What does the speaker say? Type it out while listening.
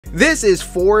This is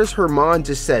Forrest Herman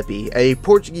Giuseppe, a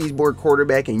Portuguese-born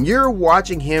quarterback, and you're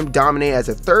watching him dominate as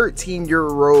a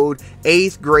 13-year-old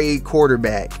 8th grade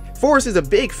quarterback. Forrest is a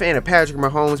big fan of Patrick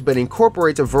Mahomes, but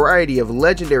incorporates a variety of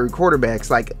legendary quarterbacks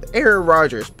like Aaron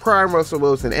Rodgers, prime Russell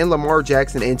Wilson, and Lamar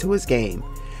Jackson into his game.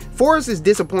 Forrest is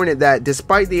disappointed that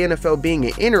despite the NFL being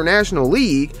an international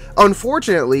league,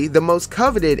 unfortunately, the most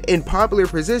coveted and popular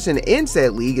position in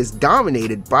said league is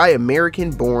dominated by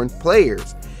American-born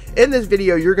players. In this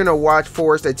video, you're going to watch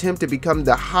Forrest attempt to become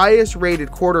the highest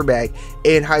rated quarterback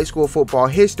in high school football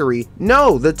history.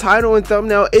 No, the title and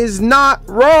thumbnail is not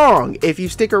wrong. If you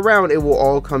stick around, it will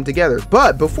all come together.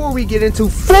 But before we get into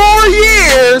 4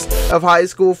 years of high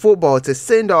school football to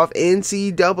send off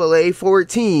NCAA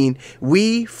 14,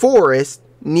 Forrest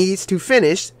needs to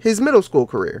finish his middle school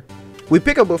career. We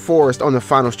pick up with Forrest on the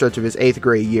final stretch of his 8th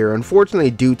grade year.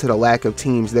 Unfortunately, due to the lack of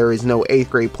teams, there is no 8th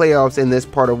grade playoffs in this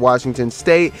part of Washington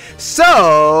State,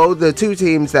 so the 2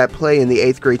 teams that play in the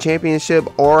 8th grade championship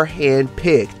are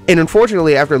hand-picked. And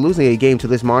unfortunately, after losing a game to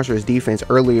this monstrous defense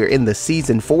earlier in the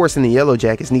season, Forrest and the Yellow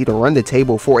Jackets need to run the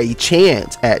table for a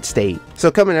chance at state. So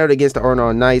coming out against the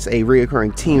Arnold Knights, a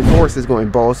reoccurring team, Forrest is going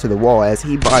balls to the wall as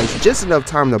he buys just enough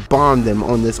time to bomb them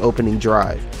on this opening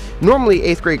drive. Normally,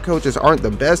 8th grade coaches aren't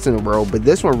the best in the world, but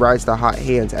this one rides the hot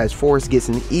hands as Forrest gets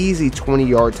an easy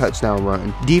 20-yard touchdown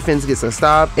run. Defense gets a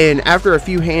stop, and after a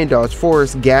few handoffs,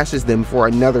 Forrest gashes them for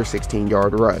another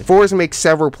 16-yard run. Forrest makes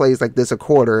several plays like this a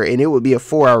quarter, and it would be a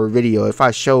 4-hour video if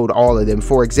I showed all of them.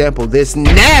 For example, this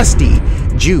nasty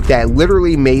juke that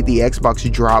literally made the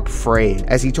Xbox drop frame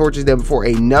as he torches them for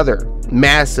another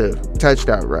massive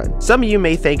touchdown run. Some of you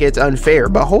may think it's unfair,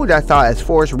 but hold that thought as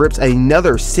Forrest rips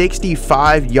another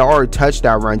 65-yard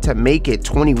touchdown run to make it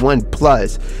 21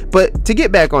 plus. But to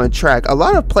get back on track, a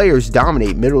lot of players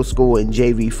dominate middle school and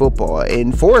JV football,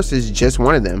 and Forrest is just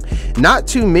one of them. Not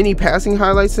too many passing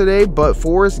highlights today, but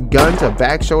Forrest guns a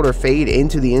back shoulder fade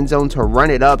into the end zone to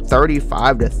run it up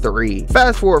 35-3.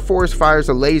 Fast forward, Forrest fires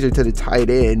a laser to the tight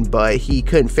end, but he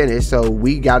couldn't finish, so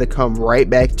we got to come right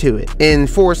back to it. And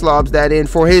Forrest lobs that in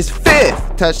for his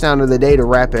 5th touchdown of the day to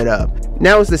wrap it up.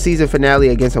 Now it's the season finale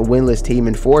against a winless team,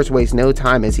 and Forrest wastes no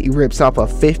time as he rips off a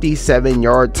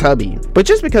 57-yard tubby. But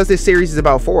just because this series is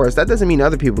about Forrest, that doesn't mean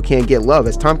other people can't get love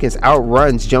as Tompkins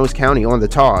outruns Jones County on the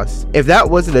toss. If that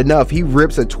wasn't enough, he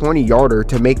rips a 20-yarder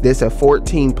to make this a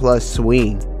 14-plus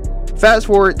swing. Fast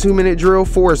forward 2-minute drill,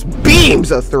 Forrest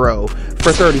beams a throw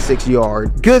for 36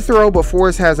 yards. Good throw, but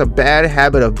Forrest has a bad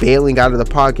habit of bailing out of the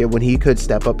pocket when he could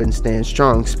step up and stand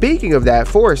strong. Speaking of that,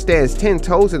 Forrest stands 10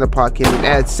 toes in the pocket and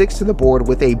adds 6 to the board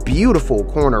with a beautiful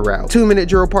corner route. 2-minute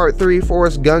drill part 3,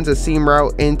 Forrest guns a seam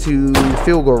route into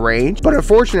field goal range, but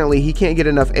unfortunately he can't get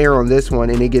enough air on this one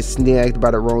and it gets snagged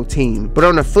by the wrong team. But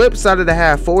on the flip side of the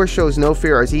half, Forrest shows no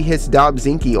fear as he hits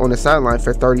Ncaa on the sideline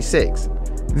for 36.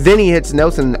 Then he hits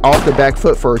Nelson off the back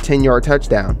foot for a 10-yard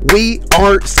touchdown. We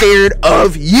aren't scared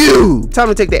of you. Time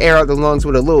to take the air out the lungs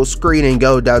with a little screen and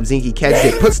go. Ncaa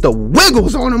catches it, puts the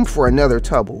wiggles on him for another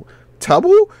tubble.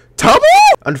 Tubble?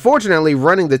 Unfortunately,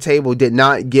 running the table did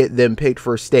not get them picked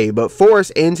for state, but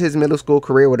Forrest ends his middle school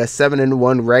career with a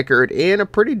 7-1 record and a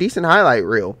pretty decent highlight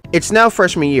reel. It's now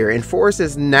freshman year, and Forrest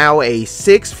is now a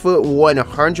 6'1",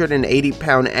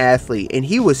 180-pound athlete, and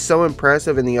he was so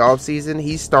impressive in the offseason,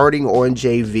 he's starting on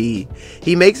JV.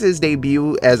 He makes his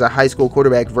debut as a high school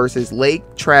quarterback versus Lake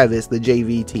Travis, the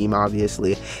JV team,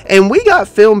 obviously. And we got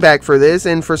film back for this,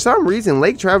 and for some reason,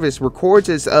 Lake Travis records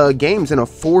his games in a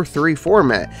 4-3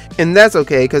 format. And that's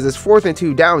okay because it's 4th and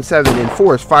 2 down 7 and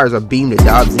Forrest fires a beam to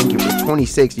Ncaa for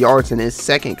 26 yards in his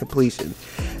second completion.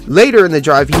 Later in the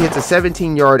drive, he hits a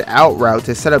 17-yard out route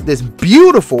to set up this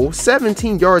beautiful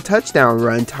 17-yard touchdown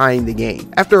run, tying the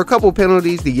game. After a couple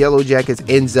penalties, the Yellow Jackets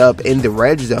ends up in the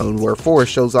red zone where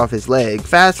Forrest shows off his leg.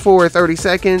 Fast forward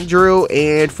 30-second drill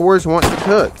and Forrest wants to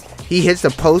cook. He hits the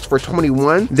post for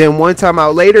 21. Then one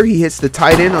timeout later, he hits the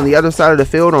tight end on the other side of the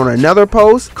field on another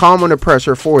post. Calm under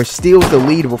pressure, Forrest steals the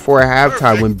lead before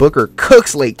halftime when Booker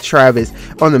cooks Lake Travis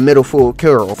on the middle full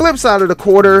curl. Flip side of the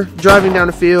quarter, driving down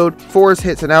the field, Forrest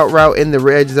hits an out route in the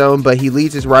red zone, but he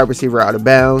leads his wide receiver out of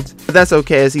bounds. But that's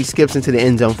okay as he skips into the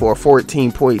end zone for a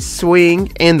 14-point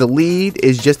swing, and the lead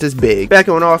is just as big. Back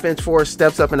on offense, Forrest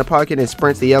steps up in the pocket and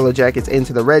sprints the Yellow Jackets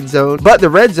into the red zone, but the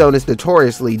red zone is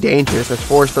notoriously dangerous as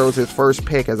Forrest throws his first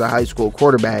pick as a high school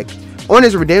quarterback. On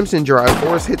his redemption drive,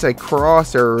 Forrest hits a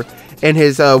crosser and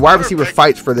his wide receiver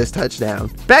fights for this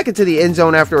touchdown. Back into the end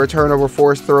zone after a turnover,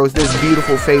 Forrest throws this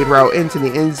beautiful fade route into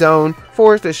the end zone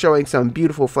Forrest is showing some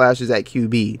beautiful flashes at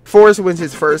QB. Forrest wins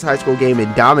his first high school game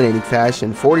in dominating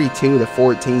fashion,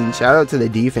 42-14. Shout out to the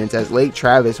defense, as Lake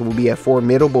Travis will be a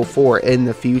formidable 4 in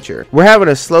the future. We're having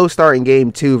a slow start in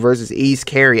game 2 versus East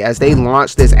Cary as they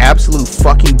launch this absolute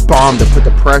fucking bomb to put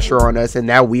the pressure on us, and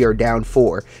now we are down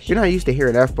 4. You're not used to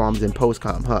hearing F-bombs in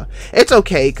postcom, huh? It's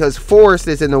okay, because Forrest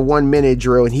is in the 1-minute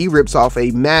drill and he rips off a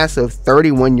massive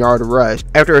 31-yard rush.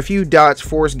 After a few dots,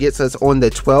 Forrest gets us on the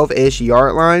 12-ish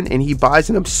yard line, and he buys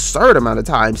an absurd amount of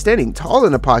time standing tall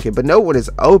in the pocket, but no one is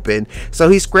open, so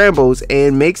he scrambles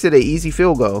and makes it an easy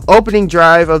field goal. Opening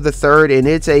drive of the third, and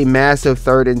it's a massive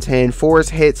 3rd and 10.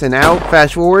 Forrest hits an out.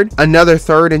 Fast forward, another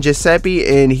 3rd and Giuseppe,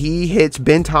 and he hits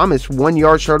Ben Thomas 1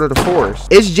 yard short of the Forrest.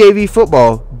 It's JV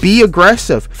football. Be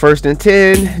aggressive. 1st and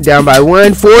 10, down by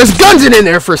 1. Forrest guns it in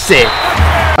there for 6.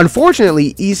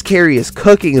 Unfortunately, East Cary is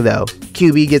cooking though.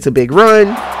 QB gets a big run.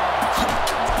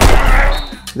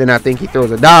 Then I think he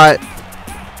throws a dot,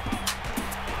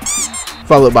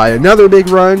 followed by another big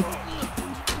run.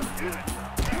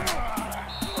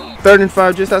 3rd and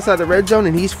 5 just outside the red zone,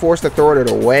 and he's forced to throw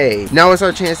it away. Now it's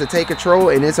our chance to take control,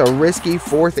 and it's a risky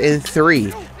 4th and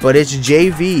 3, but it's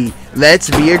JV. Let's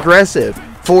be aggressive.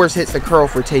 Forrest hits the curl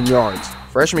for 10 yards.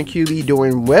 Freshman QB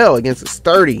doing well against a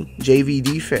sturdy JV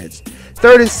defense.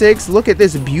 3rd and 6, look at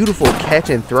this beautiful catch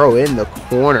and throw in the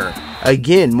corner.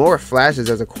 Again, more flashes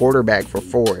as a quarterback for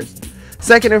Forrest.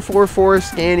 2nd and 4, Forrest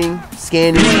scanning.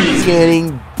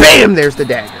 Bam, there's the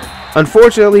dagger.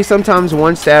 Unfortunately, sometimes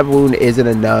one stab wound isn't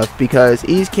enough because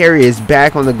East Cary is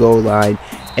back on the goal line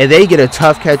and they get a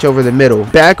tough catch over the middle.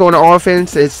 Back on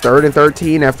offense, it's 3rd and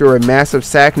 13 after a massive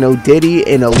sack, no diddy,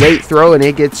 and a late throw, and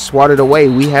it gets swatted away.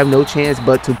 We have no chance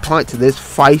but to punt to this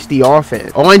feisty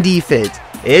offense. On defense,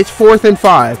 it's 4th and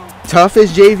 5.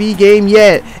 Toughest JV game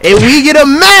yet, and we get a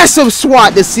massive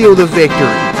swat to seal the victory.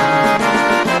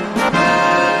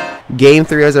 Game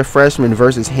 3 as a freshman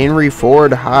versus Henry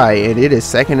Ford High, and it is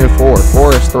 2nd and 4.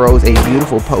 Forrest throws a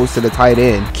beautiful post to the tight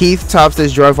end. Keith tops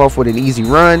this drive off with an easy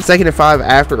run. 2nd and 5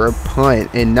 after a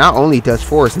punt, and not only does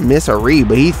Forrest miss a read,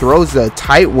 but he throws a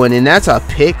tight one, and that's a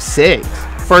pick 6.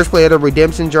 First play of the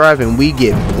redemption drive, and we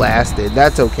get blasted.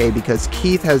 That's okay because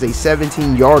Keith has a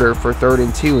 17-yarder for 3rd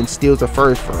and 2 and steals a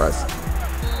first for us.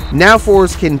 Now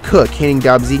Forrest can cook, hitting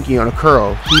Dobzinski on a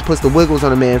curl. He puts the wiggles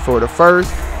on a man for the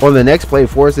first. On the next play,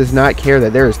 Forrest does not care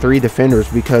that there is 3 defenders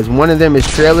because one of them is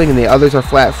trailing and the others are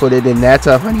flat-footed, and that's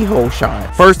a honey hole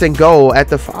shot. 1st and goal at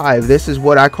the 5. This is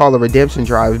what I call a redemption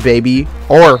drive, baby.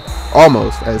 Or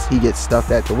almost, as he gets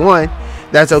stuffed at the 1.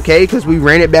 That's okay because we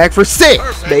ran it back for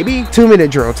 6, baby.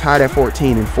 2-minute drill tied at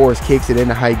 14, and Forrest kicks it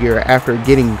into high gear after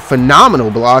getting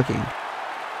phenomenal blocking.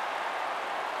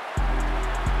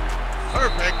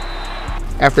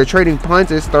 After trading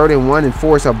punts, it's 3rd and 1, and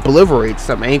Forrest obliterates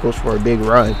some ankles for a big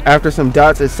run. After some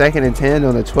dots, it's 2nd and 10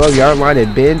 on the 12-yard line,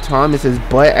 and Ben Thomas is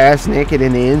butt-ass naked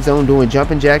in the end zone doing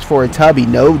jumping jacks for a tubby.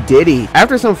 No diddy.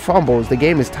 After some fumbles, the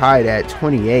game is tied at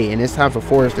 28, and it's time for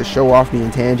Forrest to show off the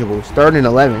intangibles. 3rd and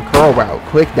 11, curl route,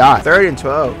 quick dot. 3rd and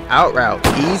 12, out route,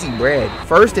 easy bread.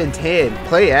 1st and 10,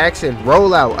 play action,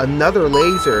 roll out, another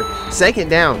laser. 2nd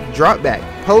down, drop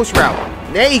back, post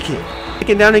route, naked.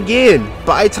 Taken down again,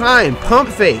 buy time, pump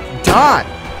fake, dot,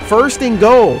 1st and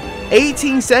goal,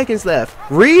 18 seconds left,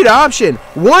 read option,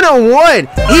 1-on-1,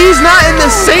 he's not in the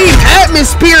same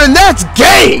atmosphere, and that's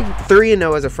game.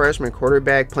 3-0 as a freshman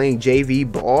quarterback playing JV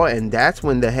ball, and that's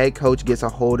when the head coach gets a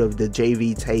hold of the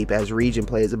JV tape as region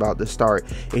play is about to start,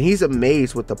 and he's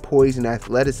amazed with the poise and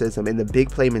athleticism and the big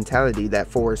play mentality that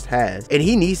Forrest has, and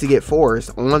he needs to get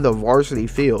Forrest on the varsity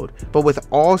field. But with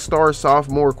all-star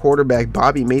sophomore quarterback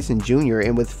Bobby Mason Jr.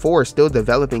 and with Forrest still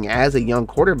developing as a young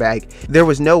quarterback, there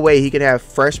was no way he could have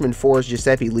freshman Forrest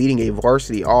Giuseppe leading a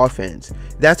varsity offense.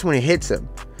 That's when it hits him.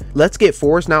 Let's get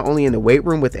Forrest not only in the weight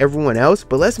room with everyone else,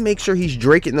 but let's make sure he's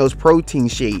drinking those protein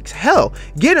shakes. Hell,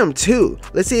 get him too.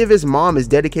 Let's see if his mom is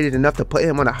dedicated enough to put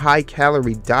him on a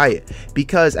high-calorie diet.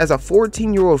 Because as a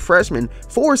 14-year-old freshman,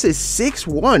 Forrest is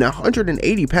 6'1",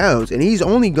 180 pounds, and he's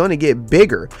only going to get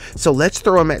bigger. So let's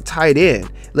throw him at tight end.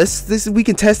 We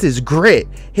can test his grit.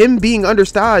 Him being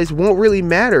undersized won't really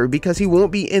matter because he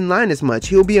won't be in line as much.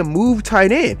 He'll be a move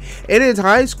tight end. And it's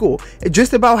high school.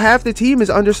 Just about half the team is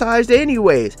undersized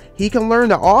anyways. He can learn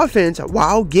the offense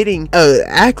while getting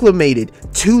acclimated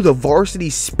to the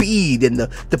varsity speed and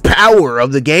the power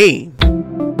of the game.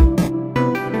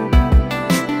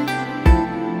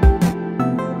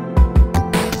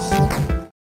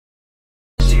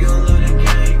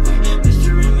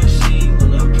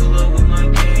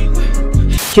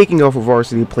 Kicking off of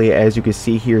varsity play, as you can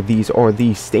see here, these are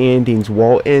the standings.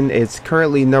 Walton is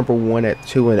currently number 1 at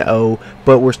 2-0,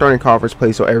 but we're starting conference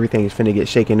play, so everything is finna get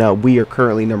shaken up. We are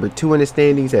currently number 2 in the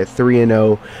standings at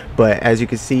 3-0, but as you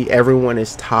can see, everyone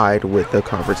is tied with the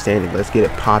conference standing. Let's get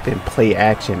it popping. Play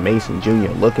action. Mason Jr.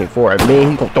 looking for it.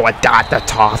 Man, he's gonna throw a dot to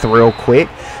toss real quick.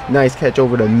 Nice catch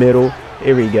over the middle.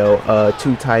 Here we go.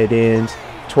 2 tight ends,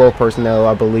 12 personnel,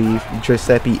 I believe.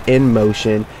 Giuseppe in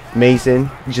motion. Mason,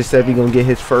 Giuseppe gonna get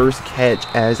his first catch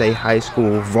as a high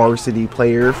school varsity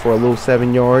player for a little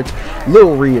 7 yards.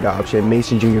 Little read option.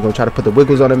 Mason Jr. gonna try to put the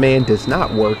wiggles on a man. Does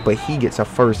not work, but he gets a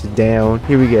first down.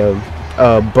 Here we go.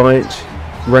 Bunch.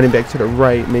 Running back to the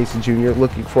right. Mason Jr.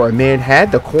 looking for a man.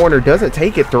 Had the corner. Doesn't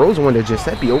take it. Throws one to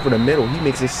Giuseppe over the middle. He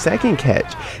makes his second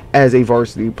catch as a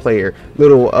varsity player.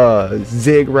 Little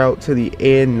zig route to the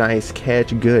end. Nice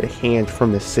catch. Good hand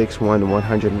from the 6'1",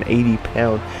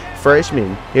 180-pound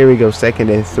freshman. Here we go.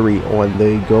 2nd and 3 on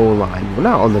the goal line. Well,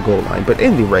 not on the goal line, but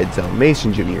in the red zone.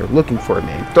 Mason Jr. looking for a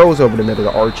man. Throws over the middle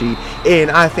to Archie, and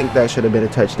I think that should have been a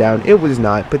touchdown. It was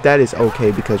not, but that is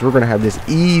okay because we're going to have this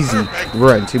easy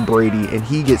run to Brady, and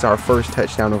he gets our first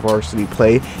touchdown of varsity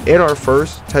play and our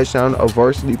first touchdown of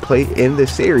varsity play in the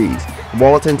series.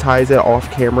 Walton ties it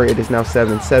off camera. It is now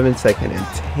 7-7, 2nd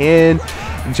and 10.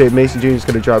 Mason Jr. is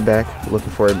going to drop back,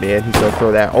 looking for a man. He's going to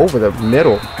throw that over the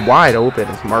middle, wide open.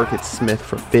 It's Marcus Smith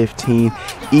for 15.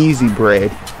 Easy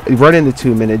bread. Running the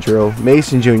 2-minute drill.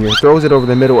 Mason Jr. throws it over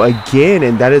the middle again,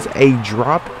 and that is a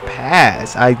drop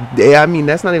pass. I mean,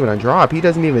 that's not even a drop. He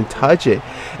doesn't even touch it.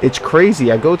 It's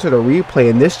crazy. I go to the replay,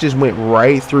 and this just went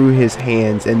right through his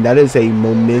hands, and that is a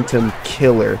momentum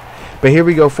killer. But here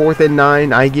we go, 4th and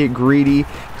 9. I get greedy.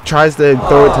 Tries to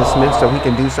throw it to Smith so he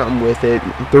can do something with it.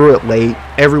 Threw it late.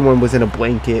 Everyone was in a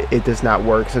blanket. It does not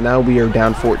work. So now we are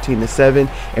down 14-7,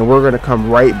 and we're going to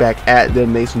come right back at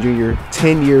them. Mason Jr.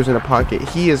 10 years in the pocket.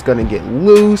 He is going to get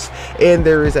loose, and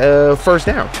there is a first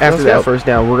down. After that first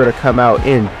down, we're going to come out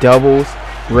in doubles.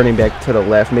 Running back to the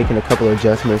left, making a couple of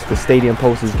adjustments. The stadium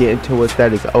post is getting to us.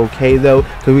 That is okay though,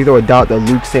 because we throw a dot to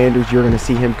Luke Sanders. You're going to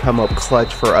see him come up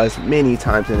clutch for us many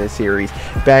times in this series.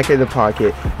 Back in the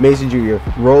pocket, Mason Jr.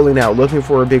 rolling out, looking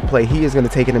for a big play. He is going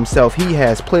to take it himself. He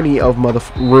has plenty of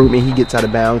room, and he gets out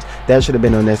of bounds. That should have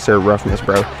been unnecessary roughness,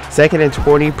 bro. 2nd and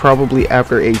 20, probably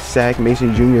after a sack.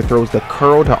 Mason Jr. throws the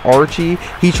curl to Archie.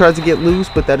 He tries to get loose,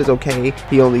 but that is okay.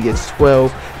 He only gets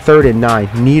 12. 3rd and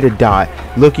 9, need a dot,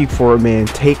 looking for a man,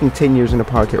 taking 10 years in the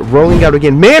pocket, rolling out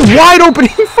again, man wide open.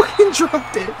 He fucking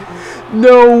dropped it.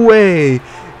 No way.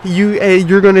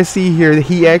 You're gonna see here that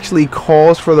he actually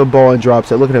calls for the ball and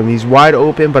drops it. Look at him, he's wide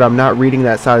open, but I'm not reading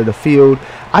that side of the field.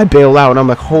 I bail out, and I'm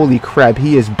like, holy crap,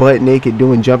 he is butt naked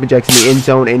doing jumping jacks in the end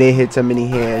zone, and it hits him in the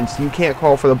hands. You can't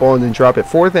call for the ball and then drop it.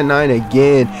 4th and 9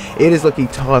 again. It is looking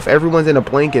tough. Everyone's in a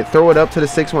blanket. Throw it up to the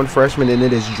 6'1" freshman, and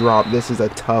it is dropped. This is a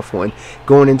tough one.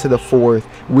 Going into the 4th,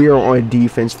 we are on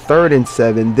defense. 3rd and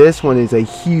 7. This one is a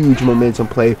huge momentum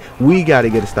play. We got to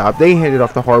get a stop. They hand it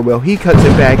off to Harwell. He cuts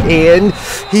it back, and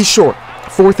he's short.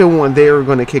 4th and 1, they're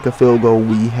going to kick a field goal.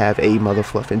 We have a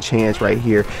motherfluffing chance right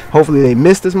here. Hopefully they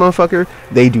miss this motherfucker.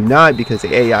 They do not, because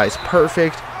the AI is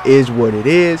perfect. Is what it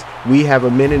is. We have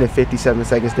 1 minute and 57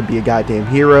 seconds to be a goddamn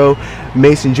hero.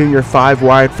 Mason Jr. 5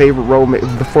 wide, favorite role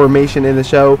formation in the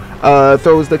show.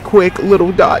 Throws the quick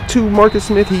little dot to Marcus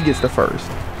Smith. He gets the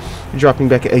first. Dropping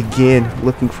back again,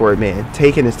 looking for a man,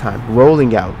 taking his time,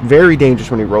 rolling out. Very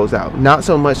dangerous when he rolls out. Not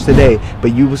so much today,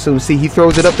 but you will soon see. He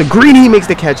throws it up to Green. He makes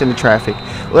the catch in the traffic.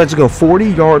 Let's go.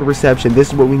 40-yard reception. This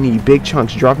is what we need. Big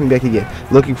chunks. Dropping back again,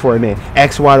 looking for a man.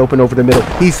 X wide open over the middle.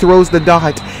 He throws the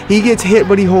dot. He gets hit,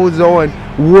 but he holds on.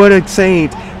 What a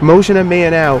saint. Motion a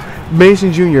man out.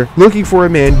 Mason Jr. looking for a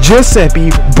man. Giuseppe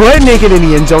butt naked in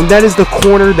the end zone. That is the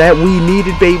corner that we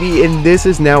needed, baby. And this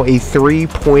is now a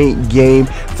 3-point game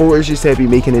for Giuseppe,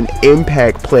 making an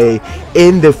impact play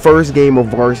in the first game of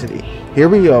varsity. Here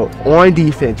we go on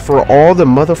defense for all the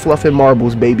motherfluffing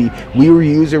marbles, baby. We were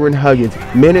user and Huggins.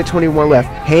 Minute 21 left.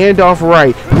 Handoff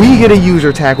right. We get a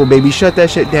user tackle, baby. Shut that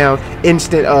shit down.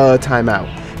 Instant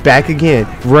timeout. Back again.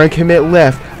 Run commit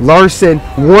left. Larson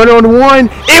 1-on-1,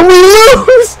 and we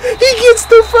lose. He gets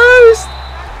the first.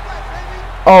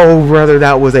 Oh, brother,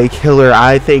 that was a killer.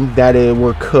 I think that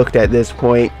we're cooked at this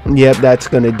point. Yep, that's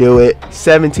going to do it.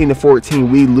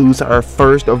 17-14, we lose our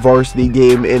first varsity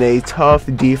game in a tough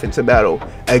defensive battle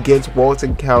against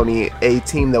Walton County, a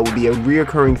team that will be a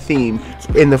reoccurring theme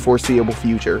in the foreseeable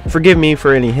future. Forgive me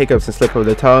for any hiccups and slip of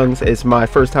the tongues. It's my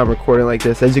first time recording like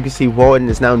this. As you can see, Walton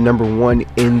is now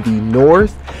 #1 in the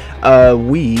North.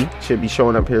 We should be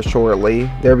showing up here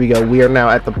shortly. There we go. We are now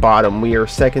at the bottom. We are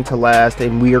second to last,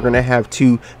 and we are going to have 2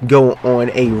 to go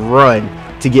on a run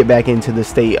to get back into the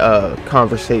state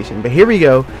conversation. But here we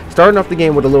go, starting off the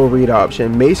game with a little read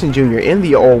option. Mason Jr. in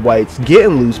the all whites,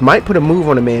 getting loose, might put a move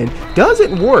on a man,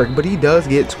 doesn't work, but he does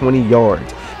get 20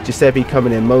 yards. Giuseppe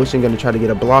coming in motion, going to try to get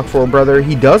a block for a brother.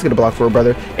 He does get a block for a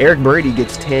brother. Eric Brady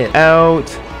gets 10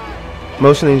 out,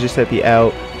 motioning Giuseppe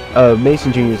out.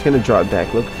 Mason Jr. is going to drop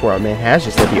back, looking for our man. Has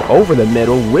Giuseppe over the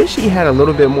middle. Wish he had a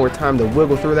little bit more time to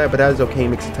wiggle through that, but that is okay.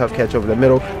 Makes a tough catch over the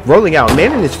middle. Rolling out,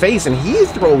 man in his face, and he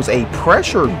throws a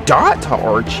pressure dot to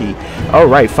Archie. All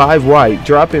right, 5 wide,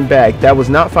 dropping back. That was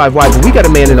not 5 wide, but we got a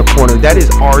man in the corner. That is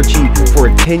Archie for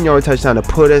a 10-yard touchdown to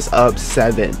put us up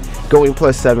 7. Going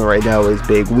 +7 right now is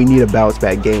big. We need a bounce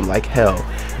back game like hell.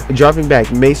 Dropping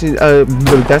back, Mason,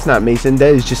 but that's not Mason,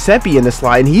 that is Giuseppe in the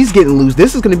slide, and he's getting loose.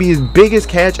 This is going to be his biggest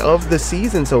catch of the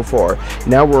season so far.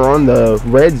 Now we're on the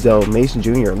red zone. Mason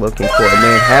Jr. looking for it,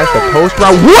 man, has the post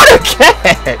route. What a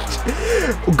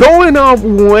catch! Going off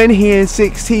one hand,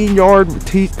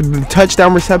 16-yard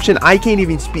touchdown reception. I can't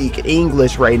even speak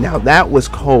English right now. That was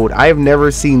cold. I have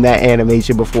never seen that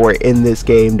animation before in this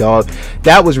game, dog.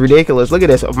 That was ridiculous. Look at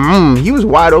this. He was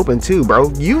wide open too, bro.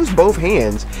 Use both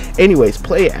hands. Anyways,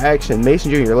 play action.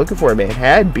 Mason Jr. looking for it, man.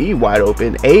 Had B wide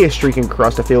open. A is streaking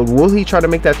across the field. Will he try to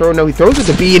make that throw? No, he throws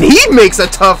it to B, and he makes a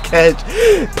tough catch,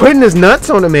 putting his nuts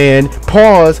on a man.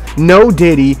 Pause. No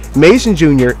diddy. Mason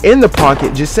Jr. in the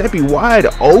pocket. Giuseppe wide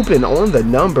open on the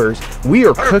numbers. We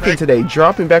are cooking today.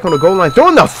 Dropping back on the goal line,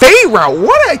 throwing the fade route.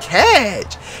 What a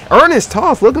catch! Ernest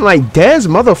Toth looking like Dez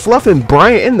Motherfluffin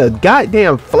Bryant in the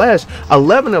goddamn flesh.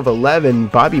 11 of 11,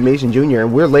 Bobby Mason Jr.,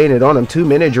 and we're laying it on him.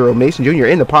 2-minute drill. Mason Jr.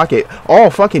 in the pocket all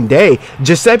fucking day.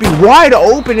 Giuseppe wide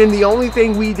open, and the only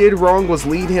thing we did wrong was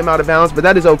lead him out of bounds, but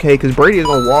that is okay because Brady is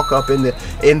gonna walk up in the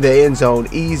end zone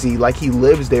easy, like he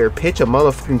lives there. Pitch a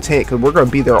motherfucking tent because we're gonna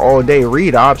be there all day.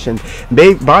 Read option.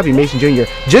 Bobby Mason Jr.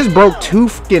 just broke 2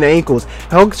 fucking ankles.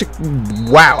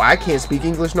 Wow, I can't speak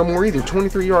English no more either.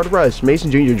 23-yard rush.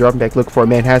 Mason Jr. dropping back, looking for a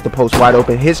man, has the post wide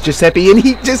open, hits Giuseppe, and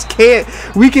he just can't.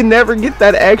 We can never get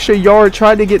that extra yard.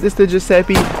 Tried to get this to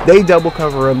Giuseppe. They double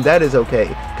cover him. That is okay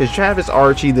because Travis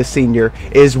Archie, the senior,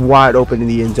 is wide open in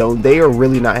the end zone. They are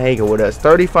really not hanging with us.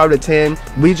 35-10.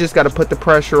 We just got to put the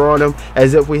pressure on them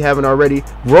as if we haven't already.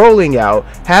 Rolling out,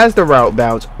 has the route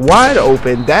bounce, wide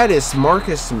open. That is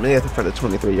Marcus Smith for the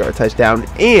 23-yard touchdown,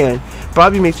 and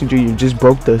Bobby Mason Jr. just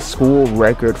broke the school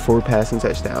record for passing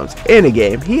touchdowns in a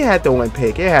game. He had the one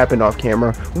pick. It happened off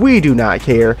camera. We do not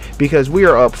care because we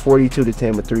are up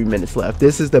 42-10 with 3 minutes left.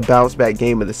 This is the bounce back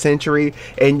game of the century,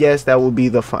 and yes, that will be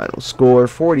the final score.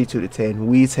 42-10.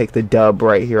 We take the dub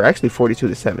right here. Actually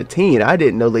 42-17. I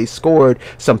didn't know they scored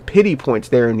some pity points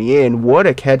there in the end. What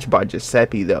a catch by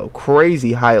Giuseppe though.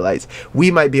 Crazy highlights. We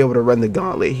might be able to run the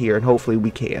gauntlet here, and hopefully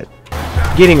we can.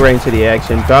 Getting right into the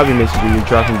action, Bobby Mason Jr.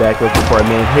 dropping back, looking for a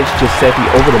man, hits Giuseppe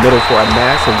over the middle for a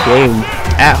massive gain.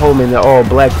 At home in the all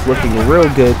black, looking real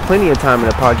good. Plenty of time in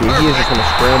the pocket. He is just going to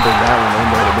scramble that one in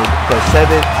there to make it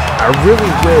 +7. I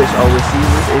really wish our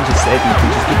receivers and Giuseppe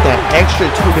could just get that extra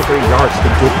 2 to 3 yards to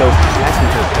get those passing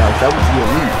touchdowns. That would be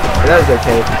elite. But that is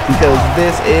okay because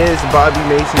this is Bobby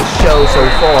Mason's show so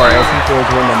far as he throws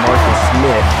one to Marcus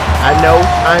Smith. I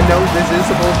know this is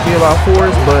supposed to be about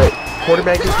fours, but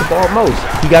quarterback gets the ball most.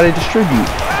 He got to distribute.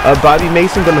 Bobby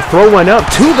Mason going to throw one up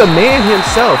to the man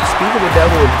himself. Speak of the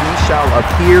devil, he shall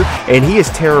appear, and he is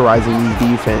terrorizing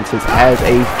these defenses as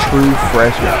a true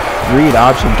freshman. Read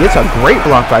option gets a great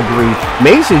block by Green.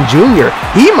 Mason Jr.,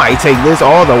 he might take this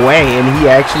all the way, and he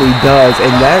actually does,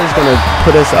 and that is going to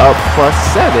put us up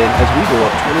 +7 as we go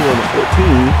up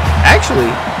 21-14.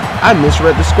 Actually, I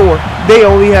misread the score. They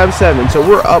only have 7, so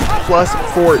we're up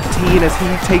 +14 as he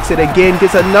takes it again.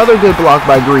 Gets another good block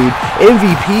by Greed.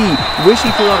 MVP. Wish he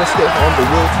threw out a stiff arm, but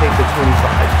will take the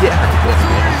 25. Get hype,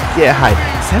 man. Get hype.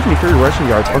 73 rushing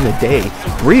yards on the day.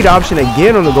 Read option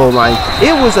again on the goal line.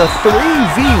 It was a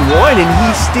 3v1, and he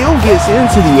still gets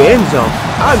into the end zone.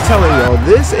 I'm telling y'all,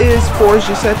 this is Forrest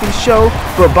Giuseppe's show,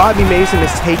 but Bobby Mason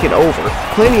is taking over.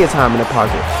 Plenty of time in the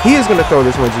pocket. He is going to throw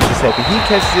this one to Giuseppe. He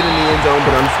catches it in the end zone,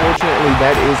 but unfortunately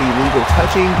that is illegal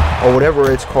touching, or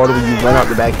whatever it's called when you run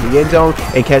out the back of the end zone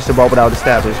and catch the ball without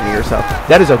establishing yourself.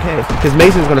 That is okay, because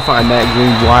Mason's going to find Matt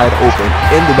Green wide open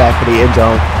in the back of the end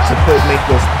zone to make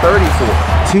this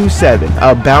 34-7.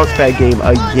 A bounce back game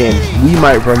again. We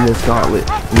might run this gauntlet.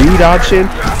 Read option,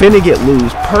 finna get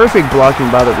loose. Perfect blocking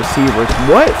by the receivers.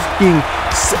 What fucking,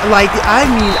 like, I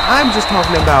mean, I'm just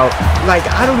talking about, like,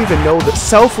 I don't even know the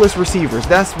selfless receivers.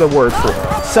 That's the word for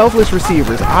it. Selfless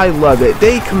receivers, I love it.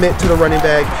 They commit to the running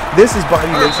back. This is Bobby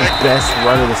Mason's best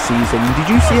run of the season. Did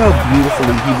you see how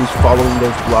beautifully he was following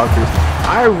those blockers?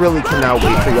 I really cannot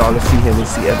wait for y'all to see him in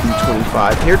CFB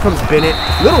 25. Here comes Bennett.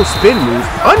 Little spin move.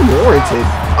 Unwarranted.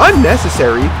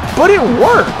 Unnecessary. But it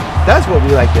worked. That's what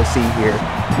we like to see here.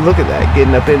 Look at that.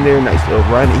 Getting up in there. Nice little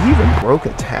run. He even broke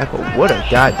a tackle. What a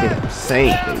goddamn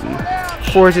saint, baby.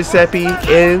 Forrest Giuseppe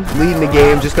in, leading the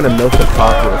game, just going to milk the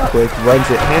clock real quick, runs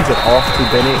it, hands it off to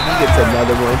Bennett, he gets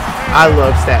another one. I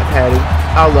love stat padding,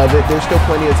 I love it. There's still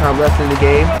plenty of time left in the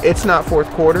game. It's not fourth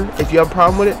quarter. If you have a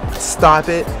problem with it, stop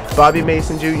it. Bobby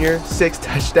Mason Jr., 6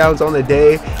 touchdowns on the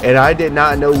day, and I did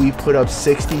not know we put up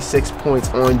 66 points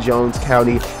on Jones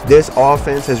County. This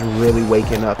offense is really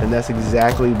waking up, and that's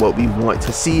exactly what we want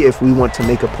to see if we want to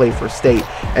make a play for state.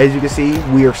 As you can see,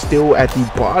 we are still at the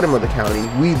bottom of the county.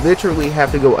 We literally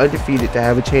have to go undefeated to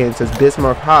have a chance, as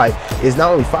Bismarck High is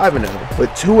not only 5-0, but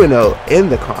 2-0 in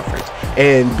the conference.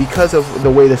 And because of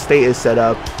the way the state is set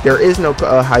up, there is no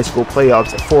high school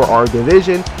playoffs for our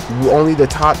division. Only the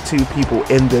top 2 people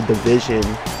in the division,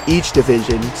 each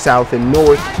division, South and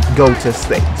North, go to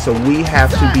state. So we have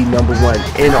to be number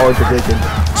 1 in our division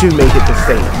to make it to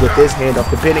state. With this handoff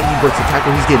to Bennett, he breaks the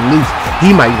tackle, he's getting loose.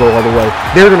 He might go all the way.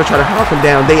 They're going to try to hawk him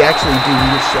down. They actually do. He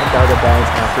gets shoved out of bounds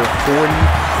after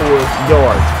 44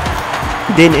 yards.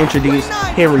 Didn't introduce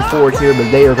Henry Ford here, but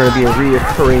they are going to be a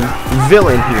reoccurring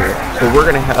villain here. But we're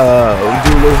going to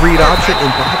do a little read option,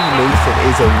 and Bobby Mason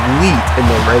is elite in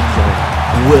the red zone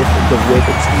with the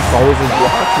whippets. He follows his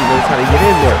blocks, he knows how to get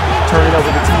in there. Turning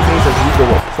over the teammates as we go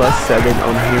up +7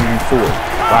 on Henry Ford.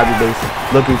 Bobby Mason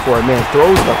looking for a man,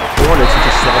 throws the corner to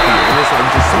Giuseppe, and it's like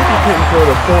Giuseppe couldn't throw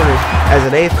the corner as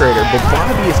an 8th grader, but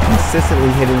Bobby is consistently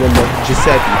hitting them to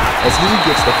Giuseppe as he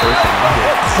gets the first down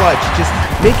here. Clutch, just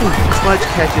making clutch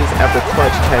catches after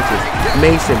clutch catches.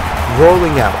 Mason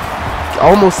rolling out,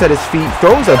 almost set his feet,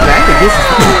 throws a back against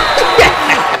his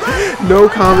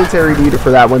No commentary needed for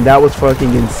that one. That was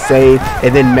fucking insane.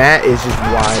 And then Matt is just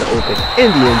wide open in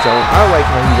the end zone. I like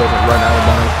how he doesn't run out of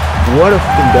bounds. What a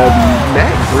fucking W.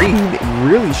 Matt Green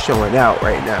really showing out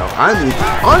right now. I mean,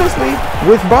 honestly,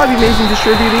 with Bobby Mason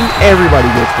distributing, everybody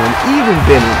gets one. Even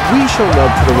Bennett, we show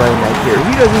love to the running back here.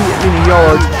 He doesn't get many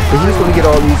yards, but he's going to get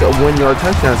all these 1-yard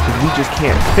touchdowns because we just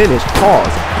can't finish.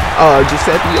 Pause.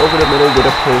 Giuseppe over the middle with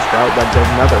a post route that does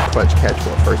another clutch catch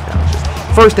for a first down. Just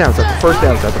first downs after first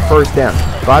downs after first down.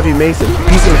 Bobby Mason,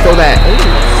 he's going to throw that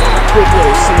quick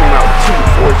little seam route to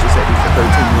Forrest Giuseppe for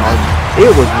 13 yards. It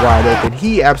was wide open.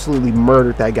 He absolutely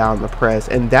murdered that guy on the press,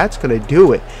 and that's going to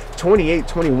do it.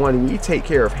 28-21, we take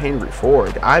care of Henry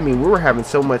Ford. I mean, we were having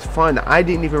so much fun. I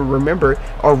didn't even remember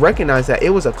or recognize that it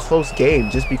was a close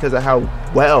game just because of how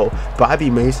well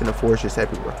Bobby Mason and Forrest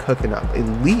Giuseppe were cooking up.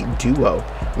 Elite duo.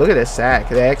 Look at that sack.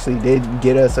 They actually did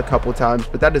get us a couple times,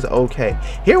 but that is okay.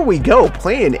 Here we go,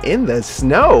 playing in the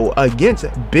snow against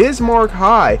Bismarck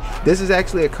High. This is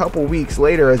actually a couple weeks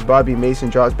later as Bobby Mason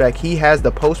drops back. He has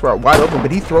the post route wide open,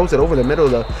 but he throws it over the middle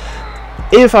of the...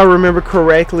 If I remember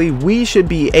correctly, we should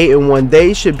be 8-1.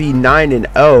 They should be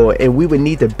 9-0, and we would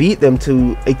need to beat them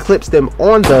to eclipse them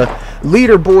on the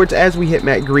leaderboards as we hit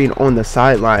Matt Green on the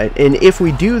sideline. And if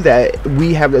we do that,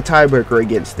 we have the tiebreaker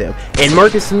against them. And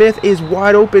Marcus Smith is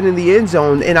wide open in the end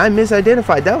zone, and I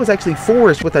misidentified. That was actually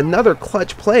Forrest with another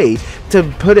clutch play to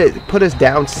put us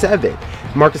down 7.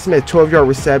 Marcus Smith, 12-yard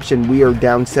reception. We are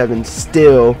down 7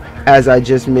 still. As I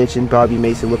just mentioned, Bobby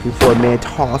Mason looking for a man.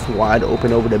 Toth wide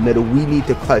open over the middle. We need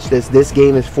to clutch this. This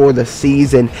game is for the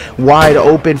season. Wide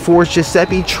open. Forrest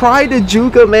Giuseppe tried to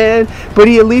juke a man, but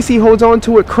at least he holds on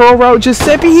to it. Curl route.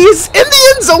 Giuseppe, he's in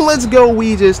the end zone. Let's go.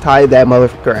 We just tied that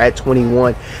motherfucker at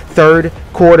 21. Third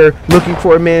quarter, looking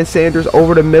for a man. Sanders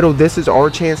over the middle. This is our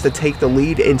chance to take the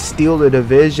lead and steal the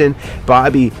division.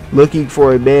 Bobby looking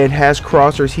for a man. Has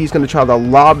crossers. He's going to try to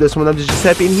lob this one up to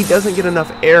Giuseppe, and he doesn't get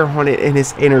enough air on it, and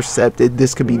it's intercepted.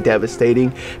 This could be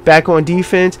devastating. Back on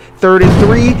defense, 3rd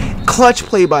and 3. Clutch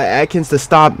play by Atkins to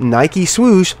stop Nike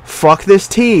swoosh. Fuck this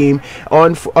team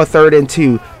on a 3rd and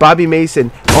 2. Bobby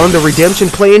Mason on the redemption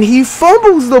play, and he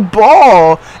fumbles the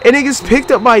ball, and it gets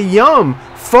picked up by Yum.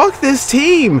 Fuck this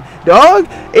team, dog.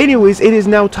 Anyways, it is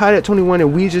now tied at 21,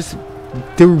 and we just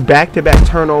through back-to-back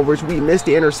turnovers. We missed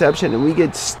the interception, and we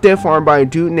get stiff-armed by a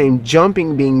dude named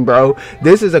Jumping Bean, bro.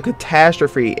 This is a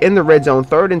catastrophe. In the red zone,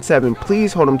 3rd and 7.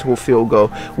 Please hold him to a field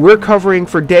goal. We're covering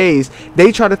for days.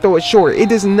 They try to throw it short. It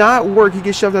does not work. He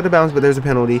gets shoved out of bounds, but there's a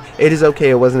penalty. It is okay.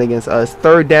 It wasn't against us.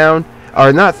 3rd down.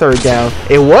 or not third down.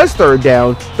 It was third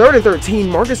down. 3rd and 13.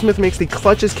 Marcus Smith makes the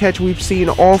clutchest catch we've seen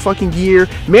all fucking year.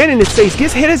 Man in his face,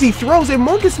 gets hit as he throws, and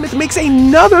Marcus Smith makes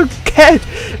another catch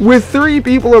with 3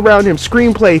 people around him.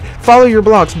 Screenplay, follow your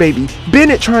blocks, baby.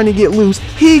 Bennett trying to get loose.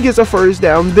 He gets a first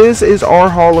down. This is our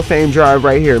Hall of Fame drive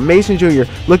right here. Mason Jr.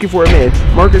 looking for a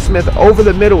man. Marcus Smith over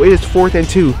the middle. It is 4th and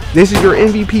 2. This is your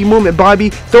MVP moment. Bobby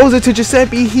throws it to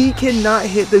Giuseppe. He cannot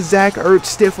hit the Zach Ertz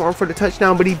stiff arm for the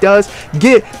touchdown, but he does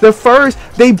get the first.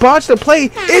 They botched the play.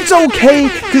 It's okay,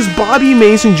 because Bobby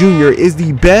Mason Jr. is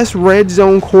the best red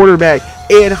zone quarterback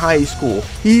in high school.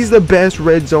 He's the best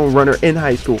red zone runner in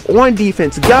high school. On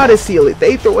defense, gotta seal it.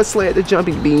 They throw a slant to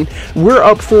Jumping Bean. We're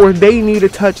up 4. They need a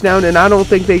touchdown, and I don't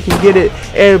think they can get it.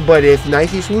 But if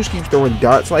Nike Swoosh keeps throwing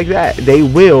dots like that, they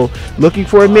will. Looking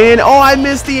for a man. Oh, I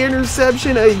missed the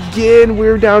interception again.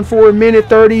 We're down for a minute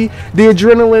 30. The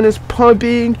adrenaline is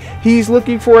pumping. He's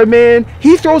looking for a man.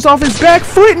 He throws off his back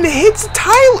foot and hits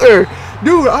Tyler.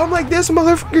 Dude, I'm like, this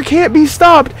motherfucker can't be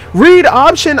stopped. Read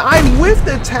option. I whiff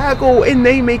the tackle, and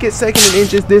they make it 2nd and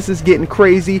inches. This is getting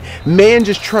crazy. Man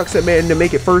just trucks a man to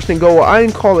make it 1st and goal.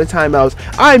 I'm calling timeouts.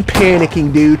 I'm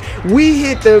panicking, dude. We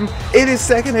hit them. It is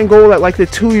 2nd and goal at like the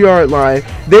 2-yard line.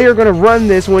 They are going to run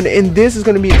this one, and this is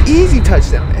going to be an easy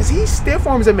touchdown as he stiff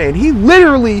arms a man. He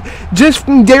literally just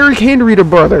from Derrick Henry to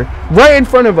brother right in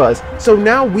front of us. So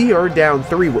now we are down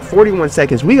 3 with 41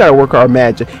 seconds. We got to work our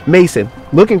magic. Mason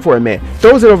looking for a man,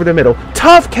 throws it over the middle.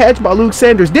 Tough catch by Luke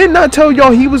Sanders. Did not tell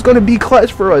y'all he was going to be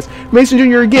clutch for us. Mason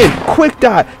Jr. again, quick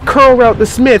dot, curl route to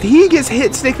Smith. He gets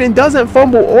hit stick and doesn't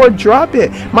fumble or drop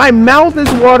it. My mouth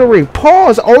is watering.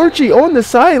 Pause. Archie on the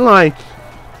sideline.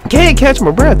 Can't catch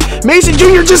my breath. Mason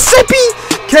Jr. Giuseppe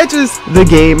catches the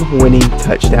game-winning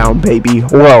touchdown, baby.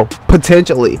 Well,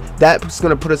 potentially. That's going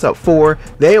to put us up 4.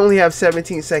 They only have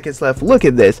 17 seconds left. Look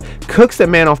at this. Cooks the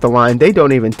man off the line. They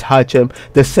don't even touch him.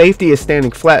 The safety is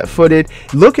standing flat-footed.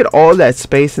 Look at all that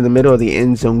space in the middle of the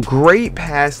end zone. Great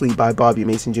pass lead by Bobby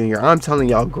Mason Jr. I'm telling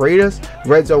y'all, greatest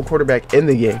red zone quarterback in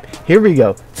the game. Here we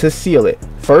go to seal it.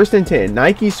 1st and 10.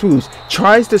 Nike Swoosh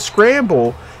tries to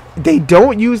scramble. They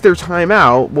don't use their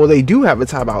timeout. Well, they do have a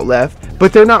timeout left,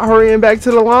 but they're not hurrying back to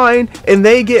the line, and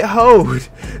they get hoed.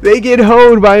 They get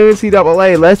hoed by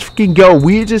NCAA. Let's freaking go.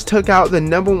 We just took out the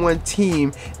 #1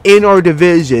 team in our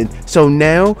division. So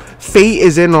now fate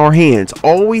is in our hands.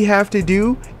 All we have to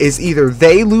do is either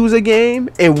they lose a game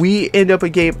and we end up a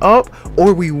game up,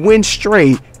 or we win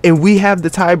straight and we have the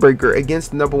tiebreaker against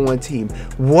the #1 team.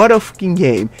 What a fucking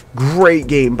game. Great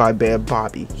game by Bad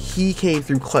Bobby. He came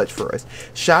through clutch for us.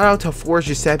 Shout out to Forrest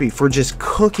Giuseppe for just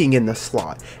cooking in the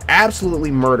slot. Absolutely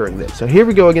murdering this. So here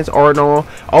we go against Arnold.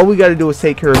 All we got to do is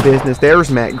take care of business. There's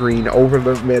Matt Green over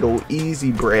the middle.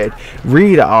 Easy bread.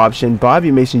 Read option.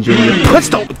 Bobby Mason Jr. puts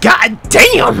the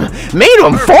goddamn made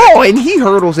him fall, and he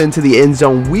hurdles into the end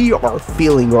zone. We are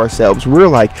feeling ourselves. We're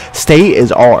like, state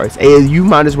is ours, and you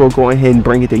might as well go ahead and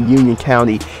bring it to Union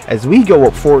County as we go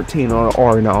up 14 on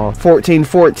Arnold.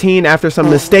 14-14 after some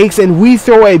mistakes, and we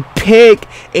throw a pick.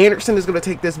 Anderson is going to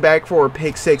take this back for a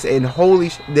pick 6, and holy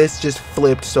this just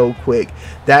flipped so quick.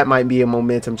 That might be a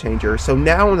momentum changer. So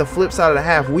now on the flip side of the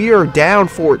half, we are down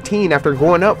 14 after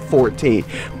going up 14.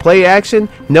 Play action,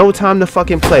 no time to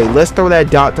fucking play. Let's throw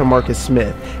that dot to Marcus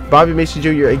Smith. Bobby Mason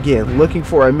Jr. again looking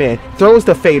for a man, throws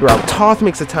the fade route. Toth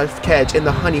makes a tough catch in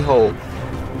the honey hole.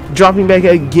 Dropping back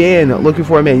again, looking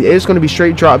for a man. It's going to be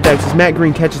straight drop backs as Matt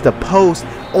Green catches the post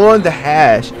on the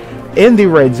hash in the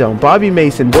red zone. Bobby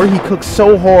Mason, where he cooks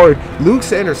so hard. Luke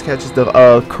Sanders catches the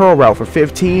curl route for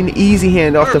 15. Easy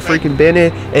handoff to freaking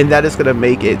Bennett, and that is going to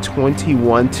make it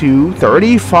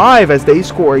 21-35 as they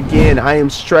score again. I am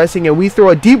stressing, and we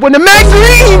throw a deep one to Matt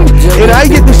Green, and I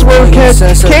get the swerve catch.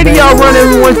 Candy outrun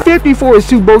everyone. 54 is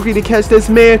too bulky to catch this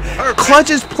man.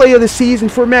 Clutchest play of the season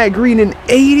for Matt Green, an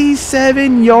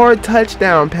 87-yard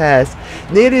touchdown pass.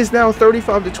 It is now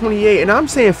 35-28, and I'm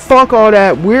saying fuck all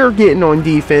that. We're getting on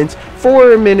defense.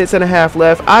 4 minutes and a half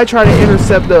left. I try to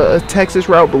intercept the Texas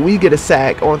route, but we get a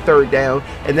sack on 3rd down,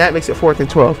 and that makes it 4th and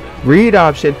 12. Read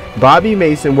option, Bobby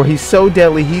Mason, where he's so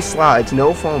deadly, he slides,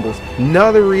 no fumbles.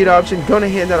 Another read option, gonna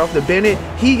hand that off to Bennett.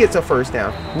 He gets a 1st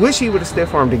down. Wish he would have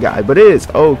stiff-armed the guy, but it is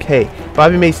okay.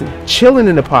 Bobby Mason chilling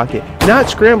in the pocket, not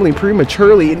scrambling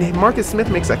prematurely, and Marcus Smith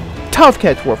makes a tough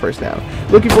catch for a 1st down.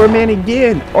 Looking for a man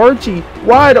again. Archie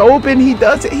wide open. He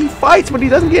does it. He fights, but he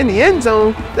doesn't get in the end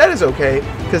zone. That is okay,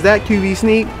 because that QB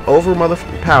sneak over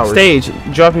motherfucking powers. Stage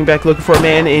dropping back looking for a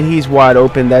man, and he's wide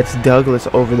open. That's Douglas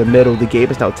over the middle. The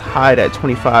game is now tied at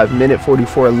 25. Minute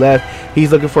 44 left.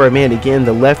 He's looking for a man again.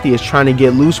 The lefty is trying to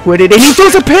get loose with it, and he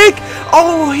throws a pick.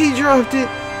 Oh, he dropped it.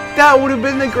 That would have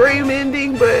been the great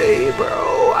ending, but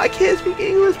bro, I can't speak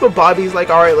English, but Bobby's like,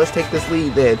 all right, let's take this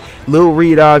lead then. Little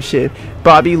read option.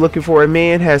 Bobby looking for a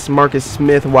man, has Marcus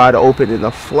Smith wide open in the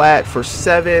flat for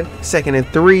 7, 2nd and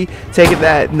 3, taking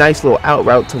that nice little out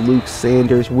route to Luke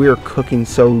Sanders. We're cooking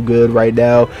so good right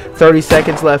now. 30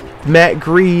 seconds left. Matt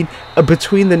Green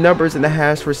between the numbers and the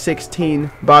hash for 16.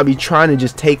 Bobby trying to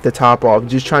just take the top off,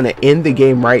 just trying to end the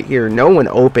game right here. No one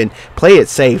open. Play it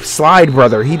safe. Slide,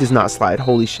 brother. He does not slide.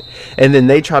 Holy shit. And then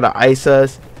they try to ice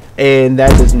us, and that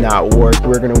does not work.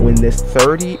 We're gonna win this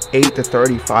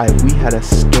 38-35. We had a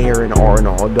scare in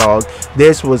R&R, dog.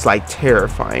 This was like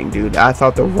terrifying, dude. I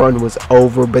thought the run was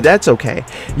over, but that's okay.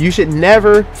 You should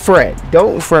never fret.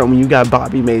 Don't fret when you got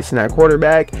Bobby Mason at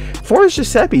quarterback. Forrest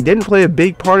Giuseppe didn't play a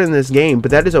big part in this game,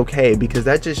 but that is okay, because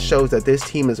that just shows that this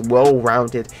team is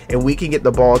well-rounded and we can get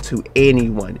the ball to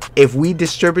anyone. If we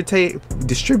distribute and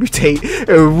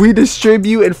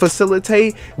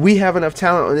facilitate, we have enough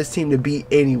talent on this team to beat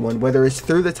anyone, whether it's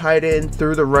through the tight end,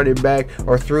 through the running back,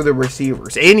 or through the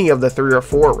receivers. Any of the 3 or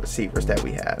 4 receivers that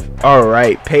we have. All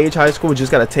right, Page High School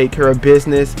just got to take care of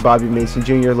business. Bobby Mason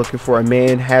Jr. looking for a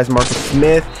man, has Marcus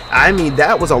Smith. I mean,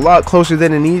 that was a lot closer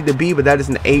than it needed to be, but that is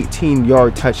an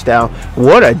 18-yard touchdown.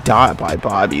 What a dot by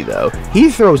Bobby, though. He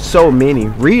throws so many.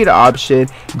 Read option,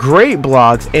 great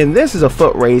blocks, and this is a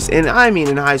foot race. And I mean,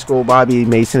 in high school, Bobby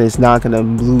Mason is not going to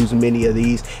lose many of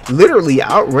these. Literally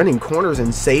outrunning corners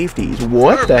and safeties.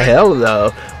 What the hell,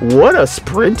 though? What a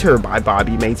sprinter by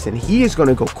Bobby Mason. He is going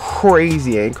to go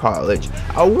crazy in college.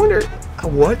 I wonder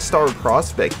what star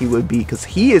prospect he would be, because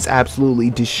he is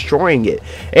absolutely destroying it,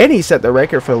 and he set the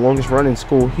record for the longest run in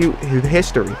school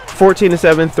history.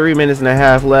 14-7, 3 minutes and a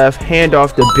half left.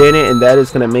 Handoff to Bennett, and that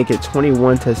is going to make it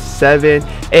 21-7.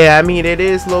 And I mean, it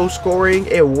is low scoring.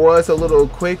 It was a little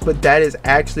quick, but that is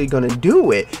actually going to do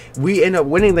it. We end up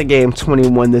winning the game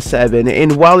 21-7,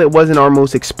 and while it wasn't our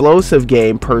most explosive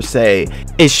game per se,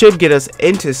 it should get us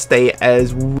into state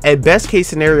as a best case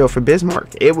scenario for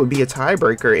Bismarck. It would be a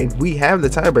tiebreaker, and we have the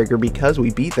tiebreaker because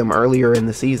we beat them earlier in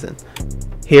the season.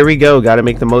 Here we go. Got to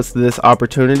make the most of this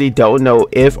opportunity. Don't know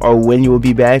if or when you will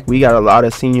be back. We got a lot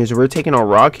of seniors. We're taking on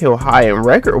Rock Hill High, and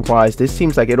record wise, this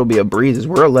seems like it'll be a breeze, as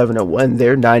we're 11-1.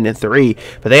 They're 9-3,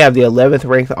 but they have the 11th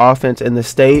ranked offense in the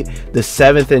state, the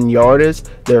 7th in yardage,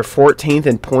 they're 14th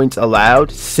in points allowed,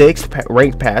 6th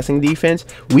ranked passing defense.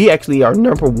 We actually are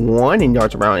number 1 in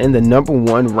yards around and the number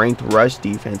 1 ranked rush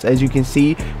defense. As you can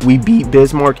see, we beat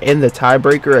Bismarck in the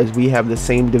tiebreaker, as we have the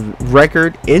same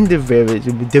record in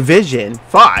division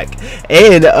 5.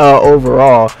 And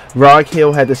overall, Rock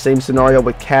Hill had the same scenario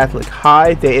with Catholic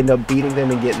High. They end up beating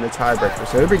them and getting the tiebreaker.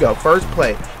 So here we go. First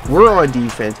play, we're on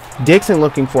defense. Dixon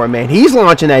looking for a man. He's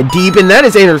launching that deep, and that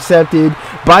is intercepted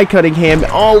by Cunningham.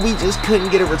 Oh, we just couldn't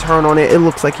get a return on it. It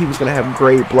looks like he was going to have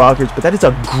great blockers, but that is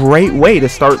a great way to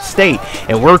start state.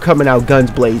 And we're coming out guns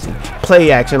blazing.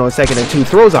 Play action on 2nd and 2.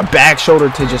 Throws a back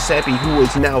shoulder to Giuseppe, who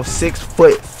is now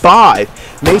 6'5".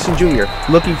 Mason Jr.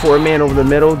 looking for a man over the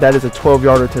middle. That is a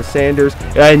 12-yarder to Sanders,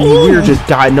 and we're just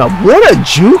dying up. What a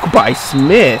juke by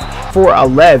Smith for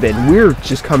 11. We're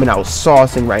just coming out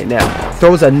saucing right now.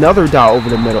 Throws another dot over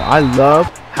the middle. I love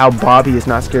how Bobby is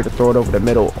not scared to throw it over the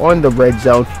middle on the red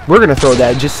zone. We're going to throw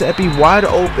that. Giuseppe wide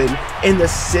open, and the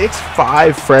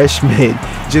 6'5" freshman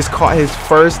just caught his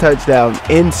first touchdown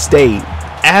in state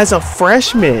as a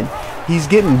freshman. He's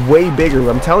getting way bigger.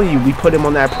 I'm telling you, we put him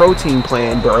on that protein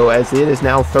plan, bro, as it is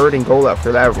now 3rd and goal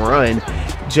after that run.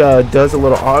 Does a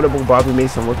little audible. Bobby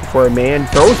Mason looking for a man.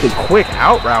 Throws the quick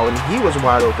out route, and he was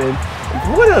wide open.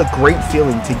 What a great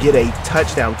feeling to get a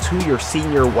touchdown to your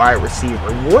senior wide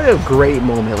receiver. What a great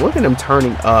moment. Look at him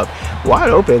turning up. Wide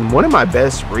open. One of my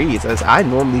best reads, as I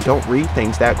normally don't read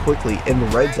things that quickly in the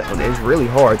red zone. It's really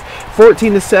hard.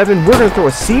 14-7. We're going to throw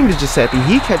a seam to Giuseppe.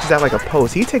 He catches that like a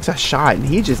post. He takes a shot, and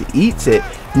he just eats it.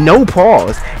 No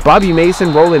pause. Bobby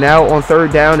Mason rolling out on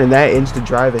 3rd down, and that ends the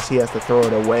drive as he has to throw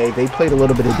it away. They played a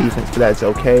little bit of defense, but that's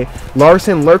okay.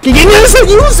 Larson lurking, and it's a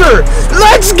user.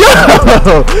 Let's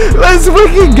go. Let's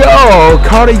freaking go.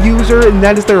 Caught a user, and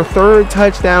that is their 3rd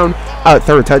touchdown.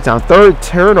 Third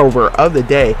turnover of the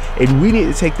day, and we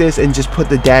need to take this and just put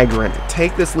the dagger in it.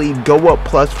 Take this lead, go up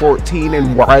plus 14,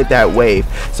 and ride that wave.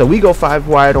 So we go 5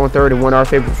 wide on 3rd and 1, our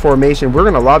favorite formation. We're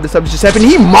gonna lob this up to Giuseppe, and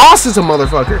he mosses a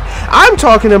motherfucker. I'm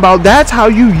talking about that's how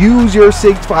you use your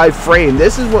 6'5" frame.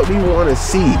 This is what we want to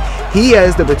see. He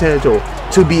has the potential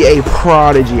to be a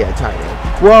prodigy at tight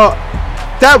end. Well,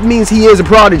 that means he is a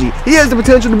prodigy. He has the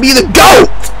potential to be the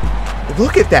GOAT.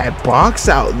 Look at that box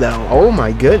out, though. Oh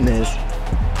my goodness.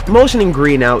 motioning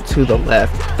Green out to the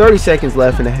left. 30 seconds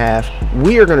left in the half.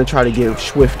 We are going to try to get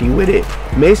swifty with it.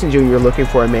 Mason Jr. looking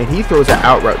for a man. He throws an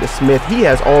out route to Smith. He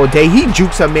has all day. He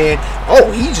jukes a man.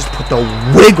 Oh, he just put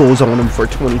the wiggles on him for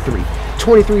 23.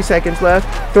 23 seconds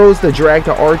left. Throws the drag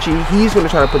to Archie. He's going to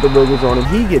try to put the wiggles on him.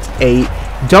 He gets 8.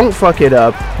 Don't fuck it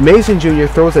up. Mason Jr.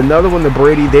 throws another one to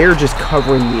Brady. They're just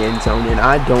covering the end zone, and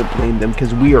I don't blame them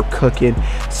because we are cooking.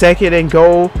 2nd and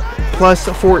goal, plus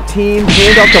 14.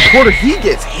 Hand off to Porter. He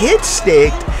gets hit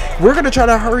sticked. We're going to try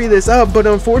to hurry this up, but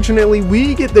unfortunately,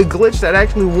 we get the glitch that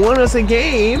actually won us a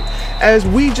game as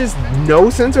we just no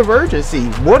sense of urgency.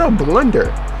 What a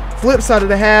blunder. Flip side of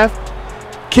the half.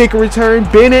 Kick return.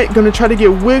 Bennett going to try to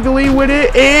get wiggly with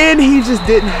it, and he just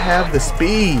didn't have the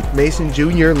speed. Mason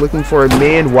Jr. looking for a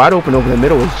man wide open over the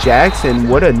middle with Jackson.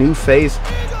 What a new face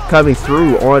coming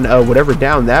through on whatever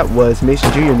down that was.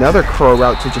 Mason Jr. another curl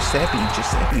route to Giuseppe.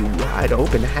 Giuseppe wide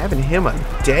open, having him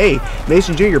a day.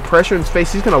 Mason Jr. pressure in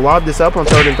space. He's going to lob this up on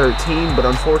 3rd and 13, but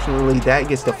unfortunately that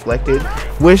gets deflected.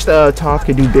 Wish Toth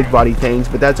could do big body things,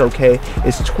 but that's okay.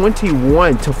 It's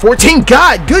 21-14.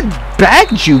 God, good back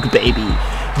juke, baby.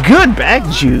 Good back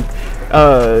juke.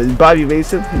 Bobby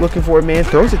Mason looking for a man,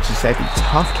 throws it to Giuseppe.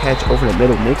 Tough catch over the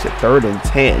middle, makes it 3rd and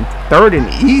 10. 3rd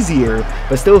and easier,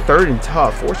 but still 3rd and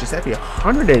tough. Force Giuseppe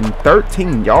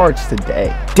 113 yards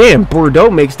today. Damn, Bordeaux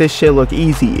makes this shit look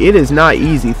easy. It is not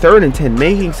easy. 3rd and 10,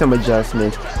 making some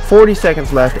adjustments. 40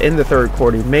 seconds left in the 3rd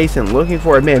quarter. Mason looking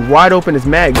for a man wide open is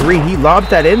Matt Green. He lobs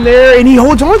that in there and he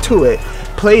holds on to it.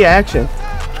 Play action.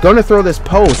 Gonna throw this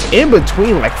post in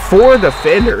between like 4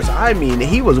 defenders. I mean,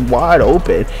 he was wide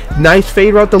open. Nice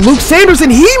fade route to Luke Sanders,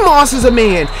 and he mosses a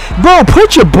man. Bro,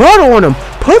 put your butt on him.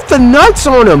 Put the nuts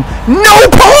on him. No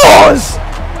pause.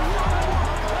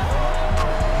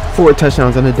 4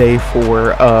 touchdowns on the day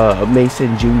for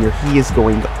Mason Jr. He is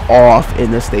going off in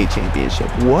the state championship.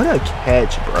 What a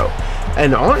catch, bro.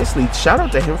 And honestly, shout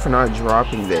out to him for not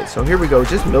dropping this. So here we go,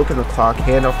 just milking the clock,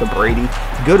 hand off to Brady.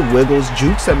 Good wiggles,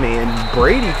 jukes a man.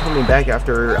 Brady coming back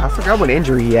after, I forgot what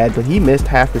injury he had, but he missed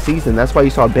half the season. That's why you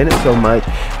saw Bennett so much.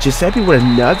 Giuseppe with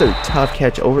another tough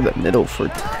catch over the middle for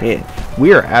 10.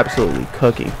 We are absolutely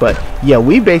cooking. But yeah,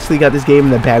 we basically got this game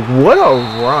in the bag. What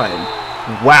a run.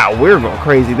 Wow, we're going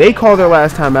crazy. They called their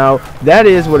last time out. That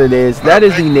is what it is. That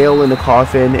is the nail in the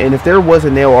coffin. And if there was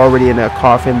a nail already in that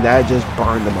coffin, that just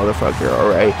burned the motherfucker, all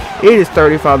right? It is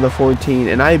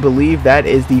 35-14, and I believe that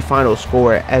is the final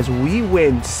score as we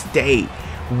win state.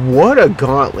 What a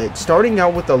gauntlet. Starting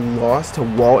out with a loss to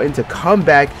Walton to come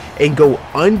back and go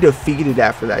undefeated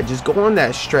after that. Just go on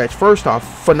that stretch. First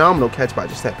off, phenomenal catch by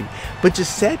Giuseppe. But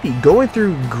Giuseppe going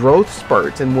through growth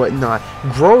spurts and whatnot.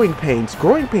 Growing pains.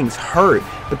 Growing pains hurt.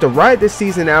 But to ride this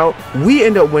season out, we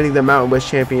end up winning the Mountain West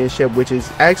Championship, which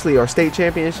is actually our state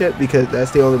championship because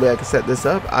that's the only way I can set this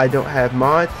up. I don't have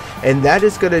mods. And that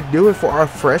is going to do it for our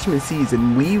freshman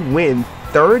season. We win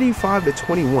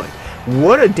 35-21.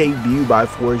 What a debut by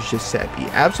Forrest Giuseppe.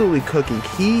 Absolutely cooking.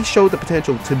 He showed the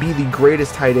potential to be the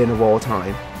greatest tight end of all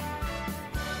time.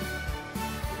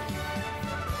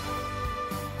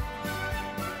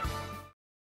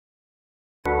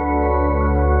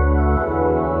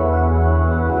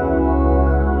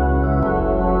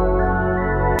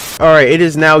 Alright, it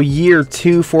is now year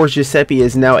 2. Forrest Giuseppe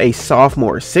is now a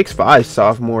sophomore, 6'5"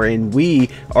 sophomore, and we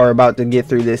are about to get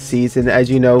through this season.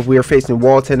 As you know, we are facing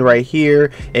Walton right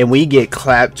here, and we get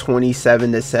clapped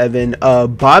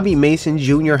 27-7. Bobby Mason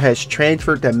Jr. has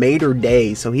transferred to Mater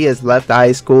Day, so he has left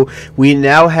high school. We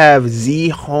now have Z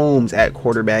Holmes at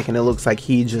quarterback, and it looks like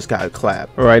he just got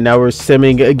clapped. Alright, now we're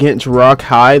simming against Rock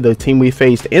High, the team we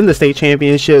faced in the state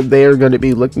championship. They are going to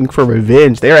be looking for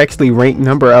revenge. They're actually ranked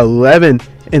number 11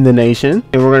 in the nation,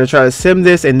 and we're going to try to sim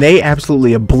this, and they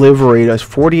absolutely obliterate us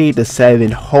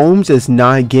 48-7. Holmes is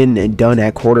not getting it done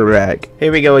at quarterback.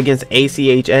 Here we go against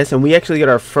ACHS, and we actually get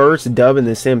our first dub in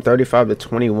the sim,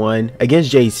 35-21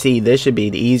 against JC. This should be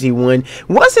an easy one.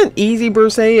 Wasn't easy per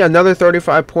se, another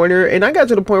 35 pointer, and I got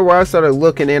to the point where I started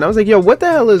looking in. I was like, yo, what the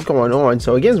hell is going on?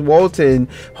 So against Walton,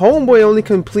 homeboy only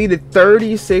completed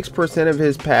 36% of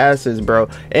his passes, bro,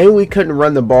 and we couldn't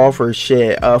run the ball for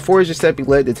shit. Forrest Giuseppe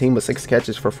led the team with 6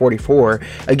 catches for 44.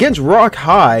 Against Rock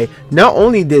High, not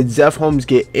only did Zeph Holmes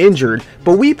get injured,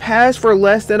 but we passed for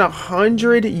less than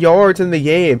 100 yards in the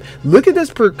game. Look at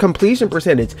this completion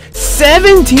percentage,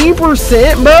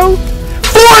 17%, bro.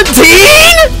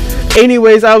 14?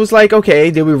 Anyways, I was like, okay,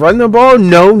 did we run the ball?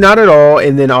 No, not at all.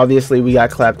 And then obviously we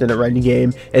got clapped in the running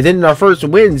game. And then in our first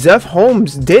win, Zeph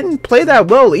Holmes didn't play that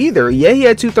well either. Yeah, he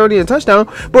had 230 and a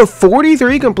touchdown, but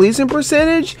 43 completion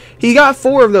percentage. He got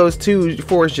 4 of those 2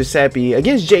 for Giuseppe.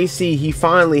 Against JC, he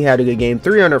finally had a good game,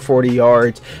 340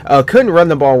 yards. Couldn't run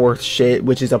the ball worth shit,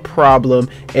 which is a problem.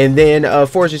 And then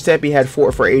for Giuseppe had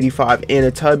 4 for 85 and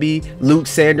a tubby. Luke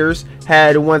Sanders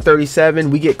had 137.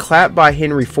 We get clapped by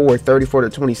Henry Ford, 34 to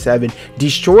 27.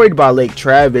 Destroyed by Lake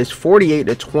Travis, 48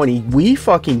 to 20. We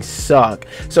fucking suck.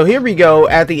 So here we go.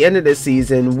 At the end of the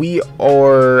season, we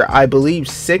are, I believe,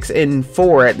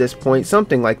 6-4 at this point,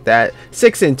 something like that.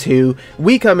 6-2.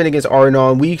 We come in against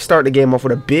Arnon. We start the game off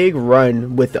with a big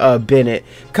run with Bennett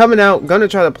coming out. Gonna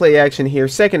try to play action here.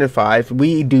 2nd and 5.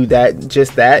 We do that,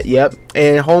 just that. Yep.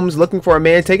 And Holmes looking for a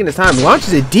man, taking his time,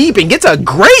 launches it deep and gets a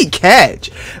great catch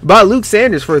by Luke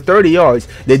Sanders for 30 yards.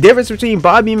 The difference between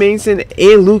Bobby Mason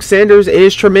and Luke Sanders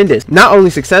is tremendous. Not only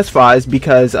success-wise,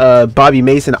 because Bobby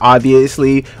Mason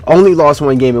obviously only lost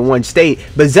 1 game in 1 state,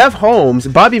 but Zeph Holmes,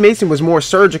 Bobby Mason was more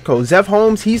surgical. Zeph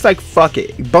Holmes, he's like, fuck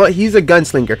it, but he's a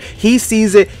gunslinger. He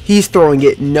sees it, he's throwing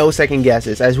it, no second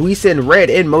guesses. As we send Red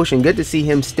in motion, good to see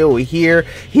him still here.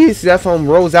 Zeph Holmes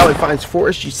rolls out and finds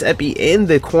Forrest Giuseppe in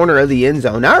the corner of the end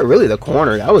zone. Not really the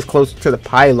corner, that was close to the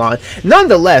pylon.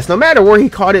 Nonetheless, no matter where he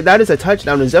caught it, that is a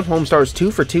touchdown, and Zeph Holmes starts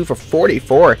 2 for 2 for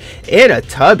 44 and a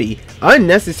tubby.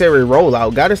 Unnecessary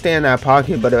rollout, gotta stay in that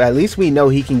pocket, but at least we know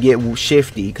he can get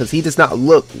shifty because he does not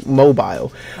look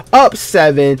mobile. Up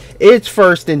 7, it's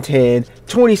 1st and 10,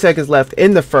 20 seconds left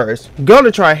in the first.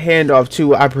 Gonna try handoff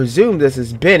to, I presume this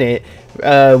is Bennett.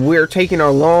 We're taking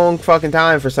our long fucking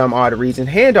time for some odd reason.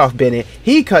 Handoff Bennett,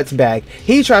 he cuts back,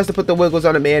 he tries to put the wiggles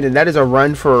on a man, and that is a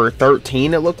run for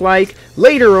 13 it looked like.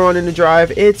 Later on in the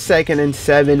drive, it's 2nd and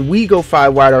 7. We go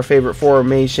 5 wide, our favorite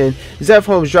formation. Zeph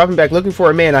Holmes dropping back looking for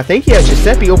a man. I think he has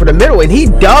Giuseppe over the middle, and he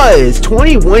does.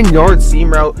 21-yard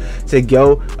seam route to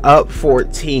go up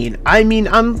 14. I mean,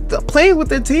 I'm playing with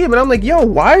the team and I'm like, yo,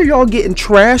 why are y'all getting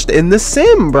trashed in the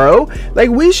sim, bro? Like,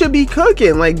 we should be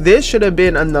cooking. Like, this should have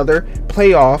been another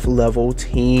playoff level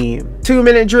team.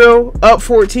 2-minute drill, up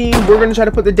 14. We're gonna try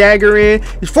to put the dagger in.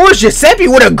 Forrest Giuseppe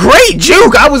with a great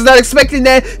juke. I was not expecting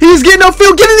that. He's getting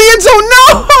upfield, getting the end zone.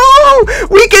 No,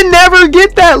 we can never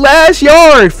get that last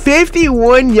yard.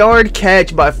 51-yard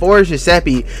catch by Forrest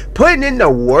Giuseppe, putting in the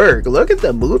work. Look at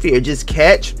the move here, just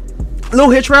catch. Little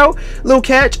hitch route, little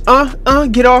catch,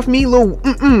 get off me, little,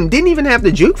 didn't even have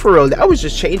the juke for real. That was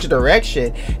just change of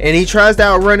direction. And he tries to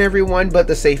outrun everyone, but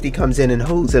the safety comes in and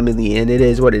holds him in the end. It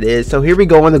is what it is. So here we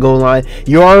go on the goal line.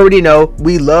 You already know,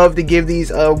 we love to give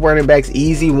these running backs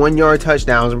easy 1-yard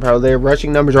touchdowns, and probably their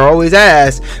rushing numbers are always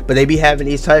ass, but they be having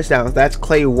these touchdowns. That's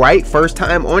Clay White, first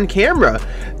time on camera.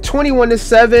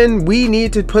 21-7, we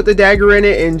need to put the dagger in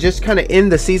it and just kind of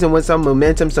end the season with some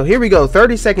momentum. So here we go,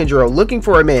 30-second drill, looking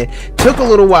for a man. Took a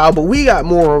little while, but we got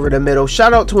more over the middle.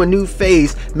 Shout out to a new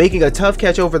face making a tough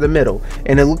catch over the middle,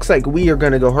 and it looks like we are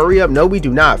gonna go hurry up. No, we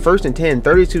do not. 1st and 10,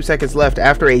 32 seconds left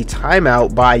after a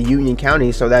timeout by Union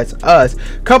County, so that's us.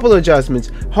 Couple adjustments.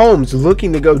 Holmes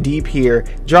looking to go deep here,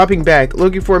 dropping back,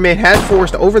 looking for a man, has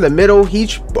Forrest over the middle.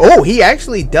 He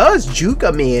actually does juke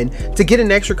a man to get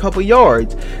an extra couple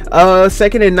yards.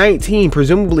 2nd and 19,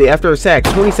 presumably after a sack.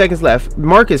 20 seconds left.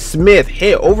 Marcus Smith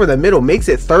hit over the middle, makes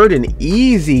it 3rd and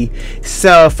easy.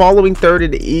 So following 3rd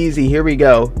and easy, here we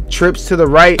go. Trips to the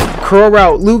right, curl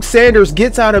route. Luke Sanders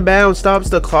gets out of bounds, stops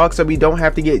the clock so we don't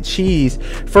have to get cheese.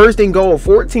 1st and goal,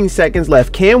 14 seconds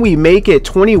left. Can we make it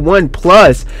 21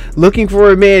 plus? Looking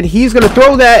for a man. He's gonna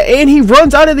throw that, and he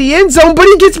runs out of the end zone, but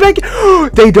he gets back.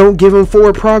 They don't give him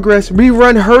forward progress. We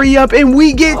run hurry up, and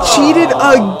we get cheated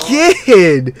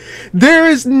again. There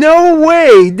is no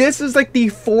way. This is like the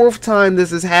 4th time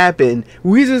this has happened.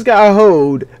 We just got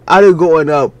hold out of going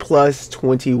up plus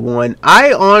 21.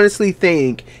 I honestly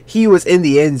think he was in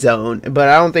the end zone, but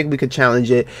I don't think we could challenge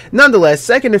it. Nonetheless,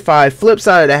 2nd and 5, flip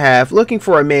side of the half, looking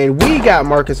for a man. We got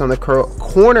Marcus on the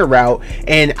corner route,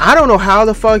 and I don't know how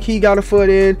the fuck he got a foot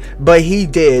in, but he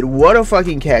did. What a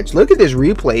fucking catch. Look at this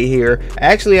replay here.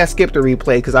 Actually, I skipped a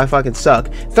replay because I fucking suck.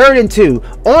 3rd and 2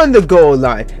 on the goal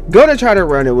line. Gonna try to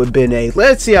run it with Benet.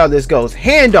 Let's see how this goes.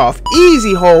 Handoff,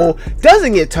 easy hole,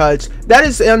 doesn't get touched. That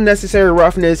is unnecessary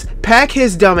roughness. Pack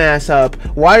his dumb ass up.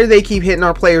 Why do they keep hitting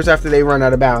our players after they run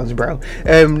out of bounds, bro?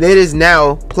 It is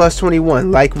now plus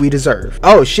 21 like we deserve.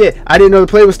 Oh shit, I didn't know the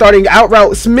play was starting. Out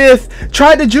route, Smith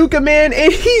tried to juke a man,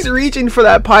 and he's reaching for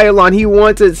that pylon. He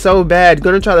wants it so bad.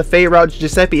 Gonna try to fade route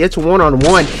Giuseppe. It's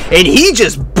 1-on-1, and he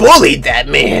just bullied that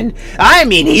man. I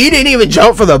mean, he didn't even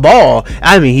jump for the ball.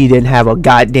 I mean, he didn't have a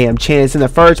goddamn chance in the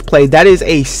first play. That is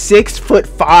a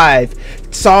 6'5"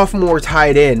 sophomore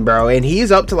tight end, bro, and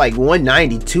he's up to like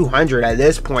 190, 200 at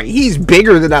this point. He's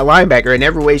bigger than that linebacker in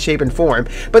every way, shape, and form.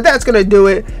 But that's gonna do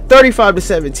it.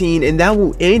 35-17, and that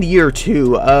will end year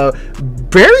 2.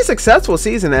 Very successful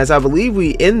season, as I believe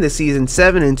we end the season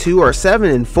 7-2 or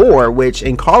 7-4, which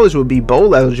in college would be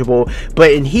bowl eligible,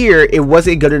 but in here it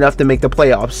wasn't good enough to make the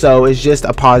playoffs, so it's just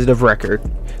a positive record.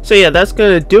 So yeah, that's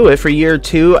gonna do it for year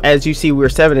 2. As you see, we're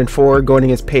 7-4 going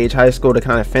against Page High School to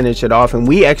kind of finish it off, and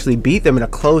we actually beat them in a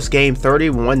close game,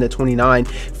 31-29.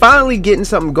 Finally getting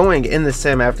something going in the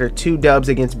sim after 2 dubs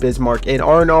against Bismarck and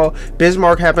Arnold.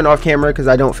 Bismarck happened off camera because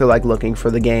I don't feel like looking for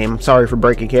the game. Sorry for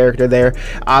breaking character there.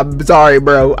 I'm sorry,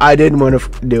 bro. I didn't want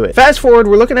to do it. Fast forward,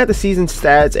 we're looking at the season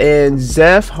stats, and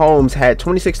Zeph Holmes had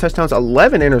 26 touchdowns,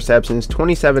 11 interceptions,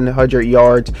 2,700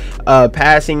 yards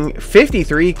passing,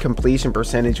 53 completion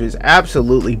percentage was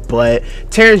absolutely butt.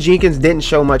 Terrence Jenkins didn't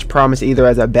show much promise either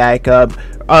as a backup.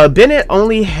 Bennett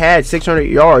only had 600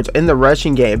 yards in the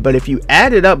rushing game, but if you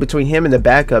add it up between him and the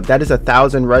backup, that is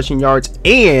 1,000 rushing yards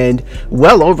and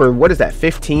well over, what is that,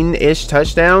 15-ish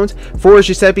touchdowns. Forrest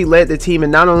Giuseppe led the team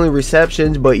in not only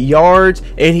receptions but yards,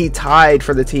 and he tied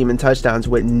for the team in touchdowns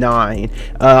with 9.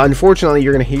 Unfortunately,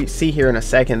 you're going to see here in a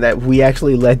second that we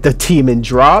actually led the team in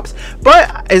drops,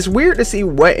 but it's weird to see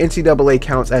what NCAA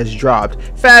counts as dropped.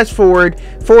 Fast forward,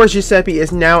 Forrest Giuseppe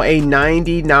is now a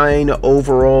 99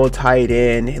 overall tight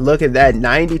end. Look at that,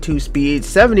 92 speed,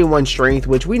 71 strength,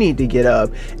 which we need to get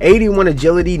up, 81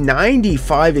 agility,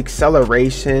 95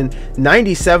 acceleration,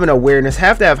 97 awareness.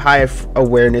 Have to have high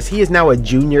awareness. He is now a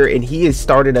junior, and he is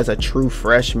started as a true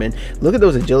freshman. Look at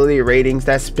those agility ratings.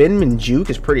 That spinman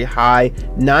juke is pretty high.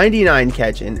 99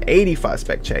 catching, 85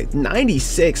 spec check,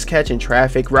 96 catching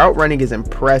traffic. Route running is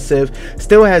impressive.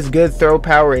 Still has good throw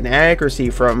power and accuracy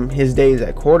from his days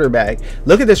at quarterback.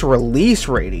 Look at this release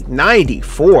rating,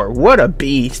 94. What a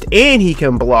beast. And he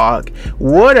can block.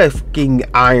 What a fucking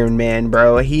Iron Man,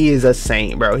 bro. He is a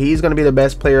saint, bro. He's going to be the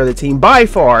best player of the team by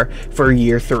far for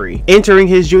year 3. Entering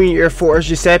his junior year, Forrest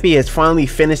Giuseppe has finally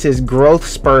finished his growth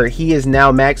spurt. He is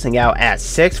now maxing out at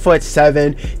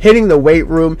 6'7", hitting the weight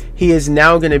room. He is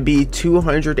now going to be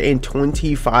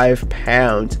 225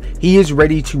 pounds. He is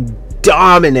ready to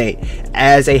dominate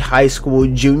as a high school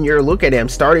junior. Look at him,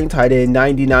 starting tight end,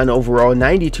 99 overall,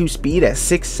 92 speed at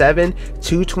 6'7",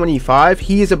 225.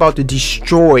 He is about to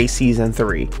destroy season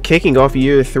 3. Kicking off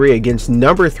year 3 against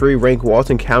number 3 ranked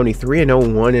Walton County,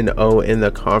 3-0, 1-0 in the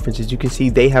conference. As you can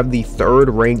see, they have the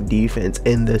 3rd ranked defense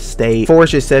in the state.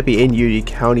 Forrest Giuseppe and UD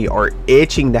County are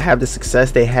itching to have the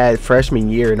success they had freshman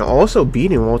year, and also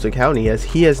beating Walton County, as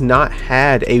he has not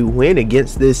had a win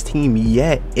against this team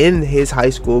yet in his high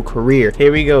school career.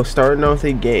 Here we go, starting off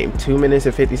the game. 2 minutes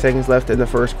and 50 seconds left in the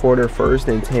first quarter. 1st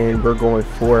and 10. We're going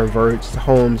for verts.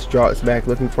 Holmes drops back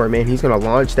looking for a man. He's going to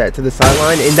launch that to the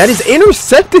sideline, and that is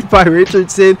intercepted by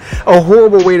Richardson. A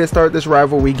horrible way to start this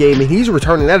rivalry game, and he's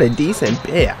returning that a decent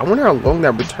bit. I wonder how long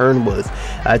that return was.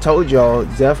 I told y'all,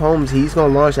 Zeph Holmes, he's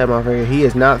going to launch that motherfucker. He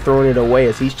is not throwing it away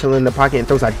as he's chilling in the pocket and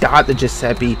throws a dot to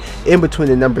Giuseppe in between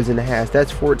the numbers and the hash.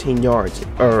 That's 14 yards.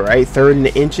 All right, 3rd and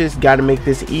inches. Got to make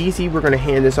this easy. We're going to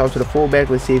hand this off to the fullback.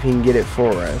 Let's see if he can get it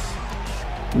for us.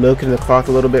 Milking the clock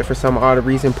a little bit for some odd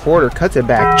reason. Porter cuts it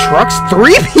back, trucks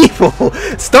 3 people,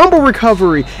 stumble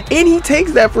recovery, and he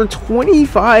takes that for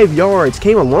 25 yards.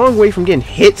 Came a long way from getting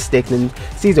hit sticked in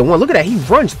season 1. Look at that, he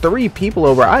runs 3 people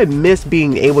over. I miss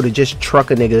being able to just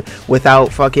truck a nigga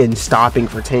without fucking stopping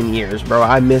for 10 years, bro.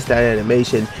 I miss that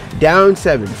animation. Down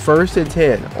 7, 1st and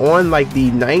 10 on like the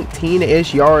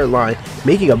 19-ish yard line,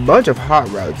 making a bunch of hot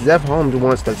routes. Zeph Holmes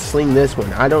wants to sling this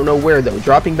one. I don't know where though.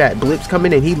 Dropping back, blitz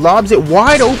coming in, he lobs it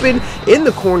wide open in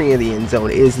the corner of the end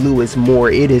zone is Lewis Moore.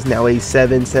 It is now a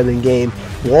 7-7 game.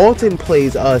 Walton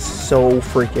plays us so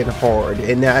freaking hard,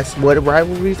 and that's what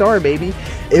rivalries are, baby.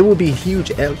 It will be a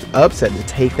huge upset to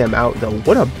take them out though.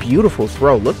 What a beautiful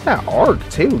throw. Look at that arc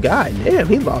too. God damn,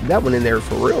 he lobbed that one in there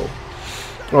for real.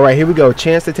 All right, here we go.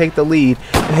 Chance to take the lead.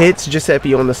 Hits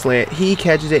Giuseppe on the slant. He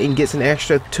catches it and gets an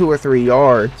extra 2 or 3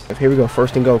 yards. Here we go.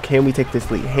 1st and go. Can we take this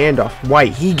lead? Handoff.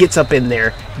 White. He gets up in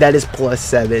there. That is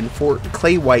 +7 for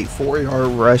Clay White. 4-yard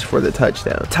rush for the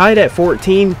touchdown. Tied at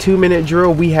 14. 2-minute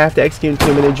drill. We have to execute a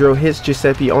 2-minute drill. Hits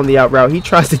Giuseppe on the out route. He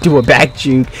tries to do a back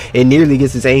juke and nearly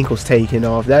gets his ankles taken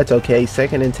off. That's okay.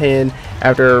 2nd and 10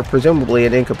 after presumably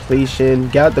an incompletion.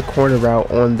 Got the corner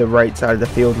route on the right side of the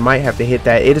field. Might have to hit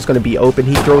that. It is going to be open.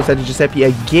 He throws that to Giuseppe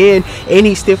again, and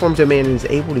he stiff arms a man and is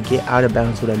able to get out of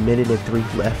bounds with 1 minute and 3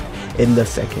 left in the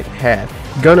second half.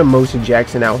 Gonna motion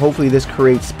Jackson out. Hopefully this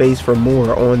creates space for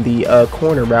more on the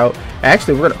corner route.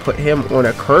 Actually, we're gonna put him on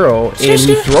a curl, and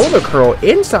we throw the curl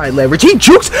inside leverage. He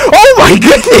jukes. Oh my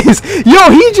goodness. Yo,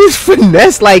 he just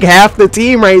finessed like half the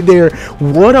team right there.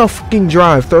 What a fucking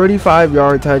drive.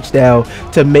 35-yard touchdown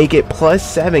to make it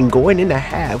 +7 going into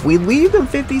half. We leave them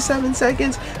 57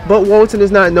 seconds, but Walton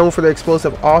is not known for their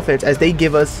explosive offense as they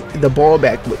give us the ball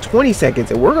back with 20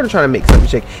 seconds, and we're going to try to make something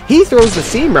shake. He throws the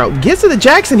seam route, gets to the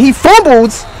Jackson, he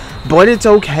fumbles, but it's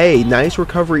okay. Nice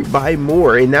recovery by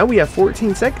Moore, and now we have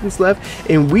 14 seconds left,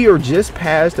 and we are just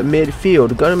past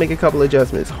midfield. Gonna make a couple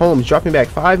adjustments. Holmes dropping back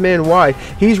 5-man wide.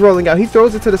 He's rolling out. He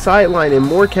throws it to the sideline, and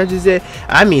Moore catches it.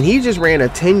 I mean, he just ran a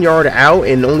 10-yard out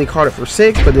and only caught it for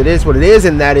 6, but it is what it is,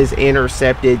 and that is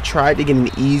intercepted. Tried to get an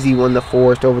easy one to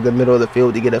Forrest over the middle of the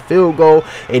field to get a field goal,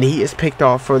 and he is picked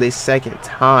off for the second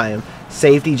time.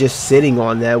 Safety just sitting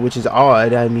on that, which is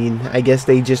odd. I mean, I guess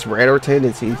they just read our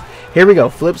tendencies. Here we go,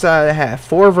 flip side of the half,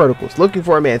 4 verticals, looking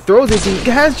for a man, throws it deep,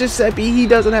 has Giuseppe. He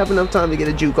doesn't have enough time to get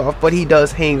a juke off, but he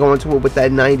does hang on to it with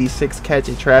that 96 catch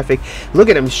in traffic. Look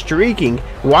at him streaking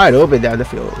wide open down the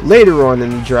field. Later on in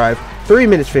the drive, 3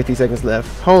 minutes 50 seconds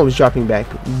left. Holmes dropping back,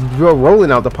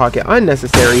 rolling out the pocket,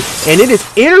 unnecessary, and it is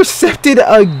intercepted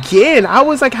again. I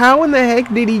was like, how in the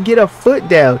heck did he get a foot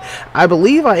down? I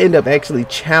believe I end up actually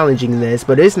challenging this,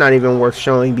 but it's not even worth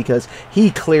showing because he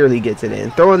clearly gets it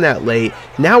in. Throwing that late.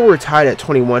 Now we're tied at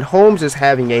 21. Holmes is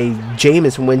having a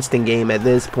Jameis Winston game at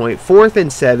this point. 4th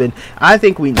and 7. I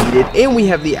think we need it, and we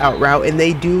have the out route, and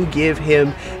they do give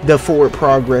him the forward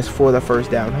progress for the first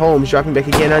down. Holmes dropping back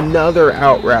again, another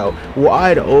out route,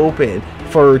 wide open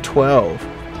for 12.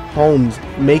 Holmes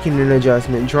making an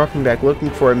adjustment, dropping back, looking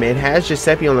for a man, has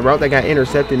Giuseppe on the route that got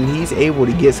intercepted, and he's able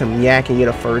to get some yak and get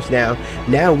a first down.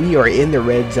 Now we are in the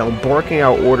red zone. Barking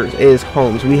out orders is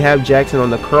Holmes. We have Jackson on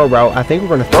the curl route. I think we're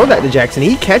going to throw that to Jackson.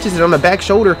 He catches it on the back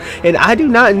shoulder, and I do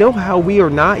not know how we are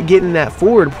not getting that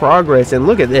forward progress. And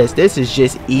look at this. This is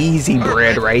just easy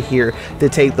bread right here to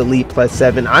take the lead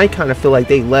 +7. I kind of feel like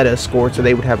they let us score so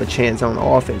they would have a chance on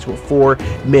offense with 4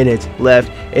 minutes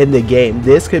left in the game.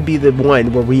 This could be the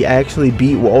one where we actually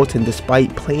beat Walton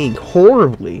despite playing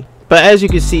horribly. But as you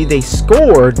can see, they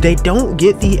scored. They don't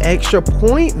get the extra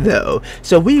point though.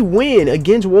 So we win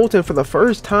against Walton for the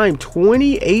first time,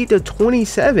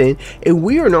 28-27, and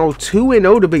we are now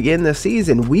 2-0 to begin the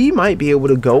season. We might be able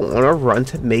to go on a run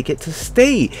to make it to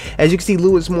state. As you can see,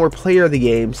 Lewis Moore, player of the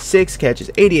game, 6 catches,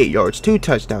 88 yards, 2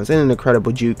 touchdowns, and an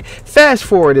incredible juke. Fast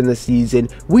forward in the season,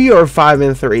 we are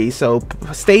 5-3, so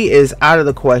state is out of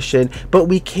the question, but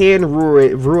we can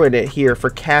ruin it here for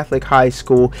Catholic High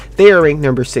School. They are ranked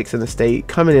number 6 in the state,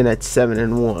 coming in at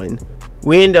 7-1.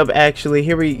 We end up actually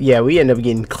we end up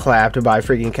getting clapped by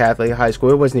freaking Catholic High School.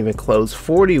 It wasn't even close,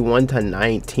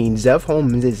 41-19. Zeph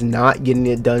Holmes is not getting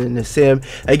it done in the sim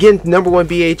against number 1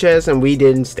 BHS, and we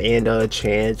didn't stand a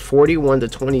chance.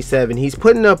 41-27. He's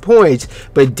putting up points,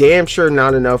 but damn sure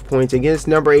not enough points against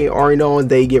number 8 Arnold, and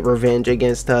they get revenge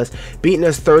against us, beating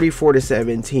us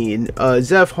 34-17.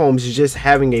 Zeph Holmes is just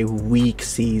having a weak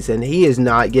season. He is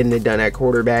not getting it done at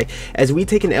quarterback as we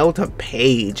take an L to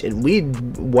Page, and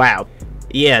wow.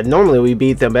 Yeah, normally we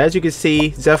beat them, but as you can see,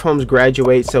 Zeph Holmes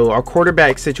graduates, so our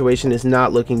quarterback situation is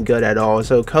not looking good at all.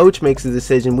 So coach makes the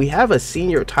decision. We have a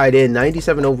senior tight end,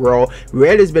 97 overall.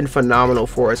 Red has been phenomenal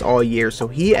for us all year, so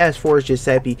he asked Forrest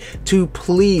Giuseppe to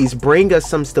please bring us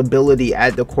some stability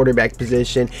at the quarterback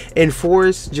position, and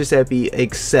Forrest Giuseppe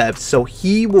accepts. So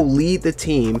he will lead the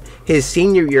team his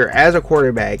senior year as a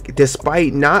quarterback,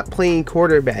 despite not playing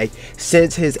quarterback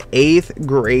since his 8th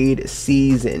grade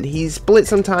season. He split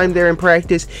some time there in practice,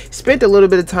 spent a little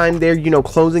bit of time there, you know,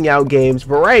 closing out games,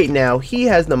 but right now he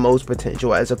has the most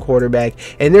potential as a quarterback,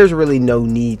 and there's really no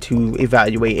need to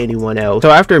evaluate anyone else.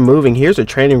 So after moving, here's the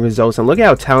training results, and look at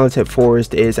how talented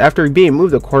Forrest is. After being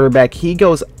moved to quarterback, he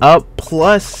goes up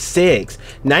 +6,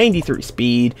 93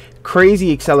 speed,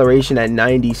 crazy acceleration at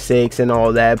 96 and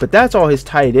all that, but that's all his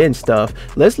tight end stuff.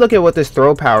 Let's look at what this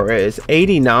throw power is,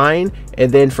 89,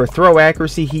 and then for throw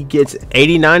accuracy he gets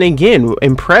 89 again.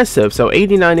 Impressive. So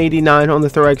 89 on the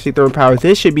throw accuracy, throw power.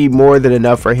 This should be more than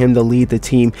enough for him to lead the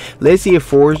team. Let's see if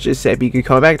Forrest Giuseppe could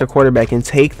come back to quarterback and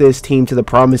take this team to the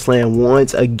promised land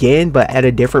once again, but at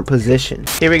a different position.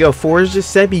 Here we go, Forrest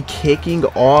Giuseppe kicking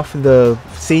off the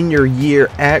senior year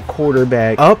at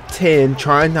quarterback, up 10,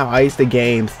 trying to ice the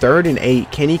game. 3rd and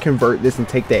 8. Can he convert this and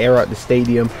take the air out the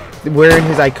stadium? Wearing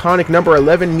his iconic number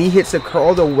 11, and he hits a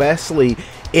curl to Wesley,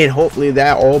 and hopefully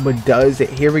that all but does it.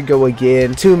 Here we go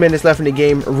again. 2 minutes left in the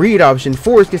game. Read option.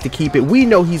 Forrest gets to keep it. We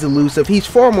know he's elusive. He's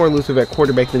far more elusive at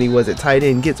quarterback than he was at tight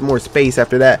end. Gets more space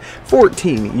after that.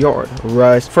 14-yard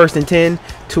rush. 1st and 10.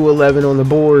 2-11 on the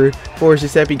board. Forrest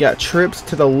Giuseppe got trips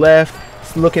to the left.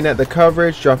 looking at the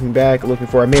coverage, dropping back, looking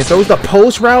for a man. So it's the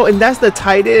post route, and that's the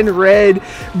tight end red,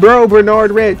 bro.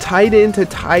 Bernard Red, tight end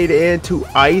to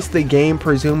ice the game,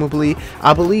 presumably.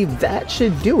 I believe that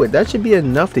should do it. That should be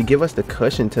enough to give us the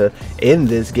cushion to end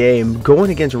this game.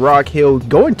 Going against Rock Hill,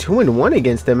 going 2-1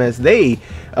 against them, as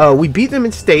we beat them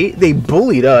in state. They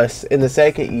bullied us in the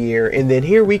second year, and then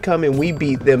here we come and we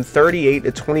beat them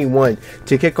 38-21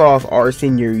 to kick off our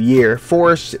senior year.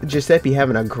 Forrest Giuseppe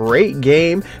having a great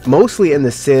game, mostly in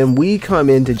the sim. We come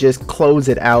in to just close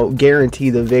it out, guarantee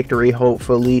the victory,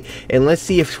 hopefully, and let's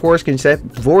see if Forrest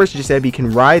Giuseppe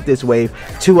can ride this wave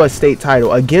to a state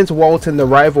title against Walton, the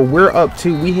rival. We're up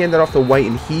 2. We hand it off to White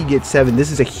and he gets 7.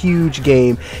 This is a huge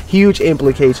game, huge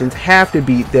implications. Have to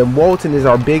beat them. Walton is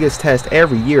our biggest test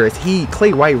every year as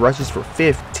Clay White rushes for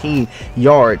 15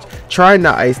 yards, trying to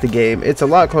ice the game. It's a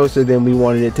lot closer than we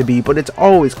wanted it to be, but it's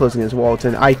always close against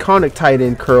Walton. Iconic tight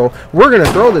end curl. We're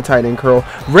gonna throw the tight end curl.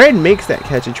 Red makes that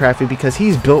catch in traffic because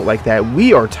he's built like that.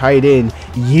 We are tight end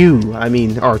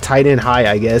or tight end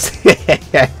high, I guess.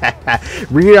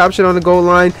 Read option on the goal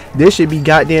line. This should be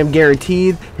goddamn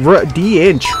guaranteed.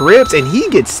 DN trips and he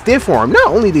gets stiff arm. Not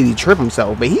only did he trip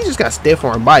himself, but he just got stiff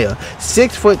arm by a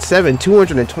 6'7",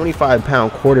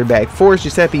 225-pound quarterback. Forrest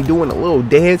Giuseppe doing a little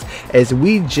dance as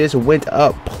we just went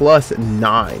up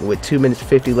 +9 with 2 minutes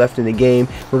 50 left in the game.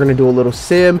 We're gonna do a little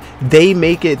sim. They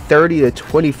make it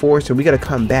 30-24, so we gotta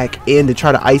come back in to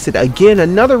try to ice it again.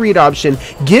 Another read option.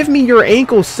 Give me your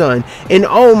ankle, son. And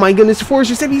oh my goodness, Forrest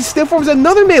Giuseppe stiff arms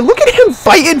another man. Look at him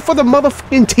fighting for the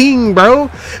motherfucking team, bro.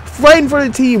 Fighting for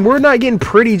the team. We're not getting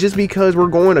pretty just because we're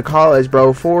going to college,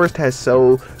 bro. Forrest has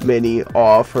so many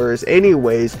offers.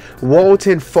 Anyways,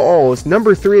 Walton falls,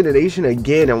 number 3 in the nation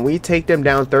again, and we take them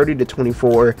down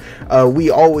 30-24. We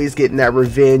always getting that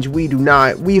revenge. We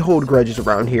hold grudges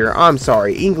around here. I'm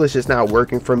sorry, English is not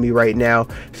working for me right now.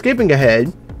 Skipping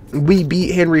ahead, we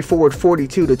beat Henry Ford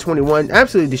 42-21,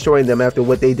 absolutely destroying them after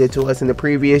what they did to us in the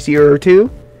previous year or two.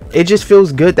 It just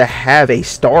feels good to have a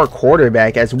star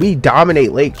quarterback as we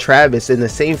dominate Lake Travis in the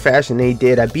same fashion they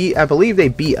did. I believe they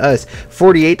beat us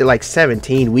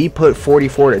 48-17. We put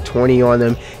 44-20 on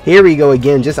them. Here we go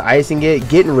again, just icing it,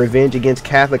 getting revenge against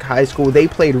Catholic High School. They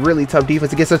played really tough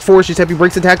defense against us. Forrest Giuseppe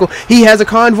breaks the tackle. He has a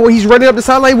convoy. He's running up the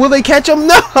sideline. Will they catch him?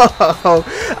 No!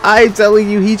 I'm telling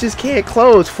you, he just can't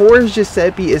close. Forrest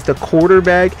Giuseppe is the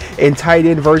quarterback and tight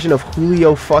end version of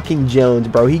Julio fucking Jones,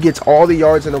 bro. He gets all the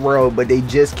yards in the world, but they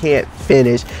just can't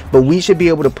finish. But we should be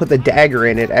able to put the dagger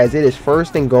in it as it is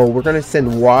 1st and goal. We're gonna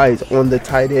send Wise on the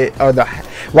tight end or the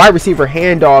wide receiver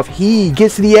handoff. He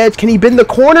gets to the edge. Can he bend the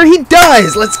corner? He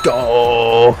does. Let's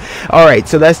go. All right,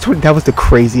 so that was the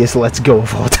craziest let's go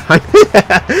of all time.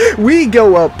 We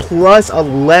go up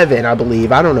 +11, I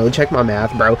believe. I don't know, check my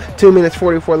math, bro. 2 minutes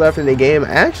 44 left in the game.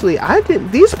 Actually,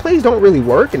 these plays don't really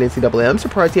work in NCAA. I'm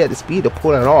surprised he had the speed to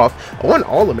pull that off on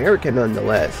All-American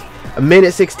nonetheless. A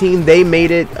minute 16, they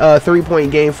made it a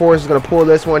 3-point game. Forrest is going to pull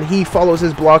this one. He follows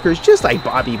his blockers just like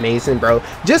Bobby Mason, bro.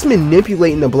 Just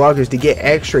manipulating the blockers to get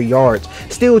extra yards.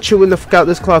 Still chewing the fuck out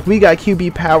this clock. We got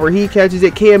QB power. He catches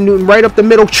it. Cam Newton right up the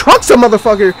middle. Trucks a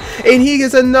motherfucker. And he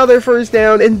gets another first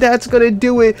down. And that's going to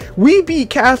do it. We beat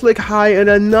Catholic High in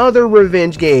another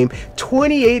revenge game.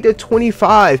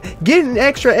 28-25. Getting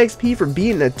extra XP for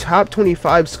being a top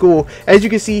 25 school. As you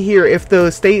can see here, if the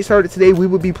state started today, we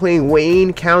would be playing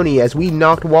Wayne County as we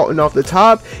knocked Walton off the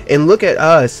top. And look at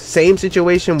us, same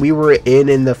situation we were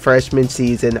in the freshman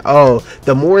season. Oh,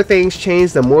 the more things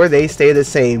change, the more they stay the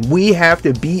same. We have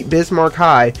to beat Bismarck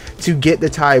High to get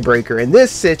the tiebreaker. In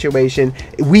this situation,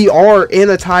 we are in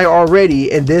a tie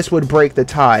already, and this would break the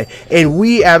tie. And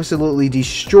we absolutely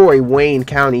destroy Wayne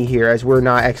County here, as we're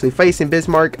not actually facing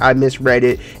Bismarck. I misread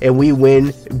it, and we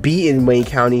win, beating Wayne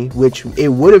County, which it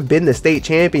would have been the state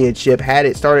championship had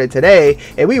it started today,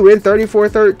 and we win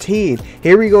 34-13.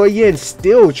 Here we go again,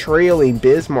 still trailing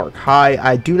Bismarck High.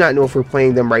 I do not know if we're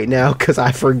playing them right now because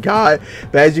I forgot,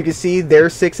 but as you can see, they're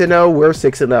 6-0, we're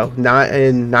 6-0,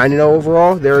 9-0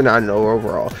 overall. They're 9-0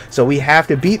 overall, so we have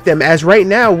to beat them, as right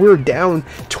now we're down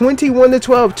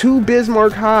 21-12 to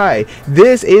Bismarck High.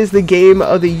 This is the game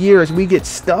of the year as we get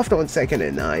stuffed on 2nd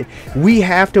and 9. We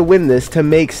have to win this to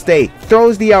make state.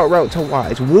 Throws the out route to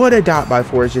Wise. What a dot by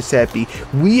Forrest Giuseppe.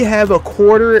 We have a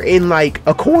quarter in like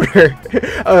a quarter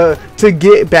to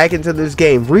get back into this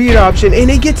game. Read option,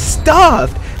 and it gets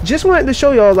stuffed. just wanted to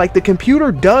show y'all, like, the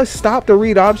computer does stop the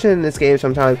read option in this game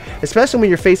sometimes, especially when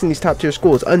you're facing these top tier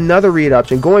schools. Another read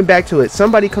option, going back to it,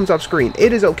 somebody comes off screen,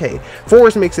 it is okay.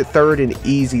 Forrest makes it 3rd and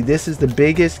easy. This is the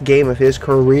biggest game of his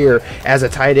career as a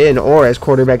tight end or as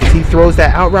quarterback, as he throws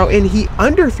that out route and he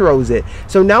underthrows it.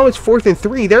 So now it's 4th and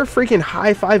 3. They're freaking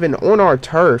high-fiving on our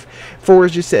turf.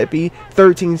 Forrest Giuseppe,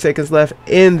 13 seconds left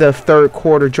in the 3rd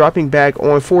quarter, dropping back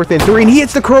on 4th and 3, and he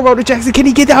hits the curl route to Jackson. Can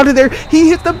he get out of there? He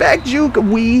hit the back juke.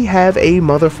 We have a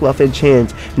mother fluffing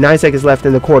chance. 9 seconds left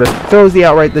in the quarter. Throws the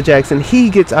outright to Jackson. He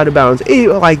gets out of bounds.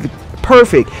 Like,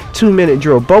 perfect 2-minute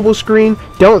drill. Bubble screen,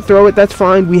 don't throw it, that's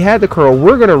fine. We had the curl,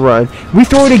 we're gonna run. We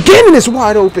throw it again and it's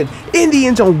wide open in the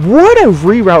end zone. What a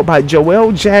reroute by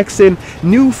Joel Jackson,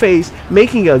 new face,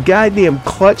 making a goddamn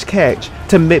clutch catch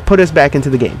to put us back into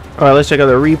the game. All right, let's check out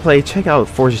the replay. Check out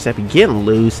Forrest Giuseppe getting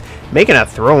loose, making a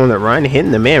throw on the run,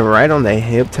 hitting the man right on the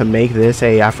hip to make this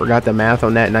a, I forgot the math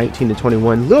on that, 19 to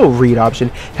 21. Little read option,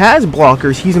 has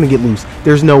blockers, he's gonna get loose.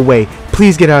 There's no way.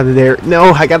 Please get out of there.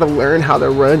 No, I gotta learn how to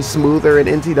run smoother in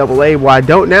NCAA. Well, I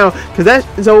don't now, because that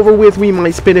is over with. We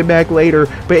might spin it back later.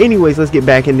 But anyways, let's get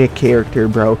back into character,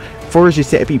 bro. Forrest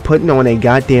Giuseppe putting on a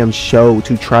goddamn show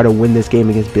to try to win this game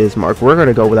against Bismarck. We're going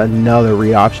to go with another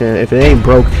read option. If it ain't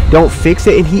broke, don't fix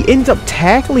it. And he ends up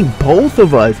tackling both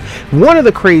of us. One of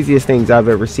the craziest things I've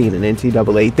ever seen in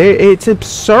NCAA. It's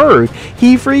absurd.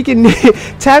 He freaking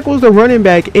tackles the running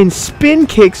back and spin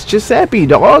kicks Giuseppe,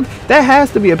 dog. That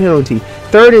has to be a penalty.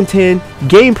 3rd and 10,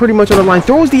 game pretty much on the line,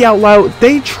 throws the out route.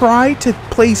 They try to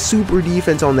play super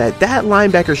defense on that. That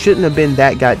linebacker shouldn't have been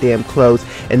that goddamn close,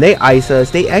 and they ice us.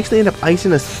 They actually end up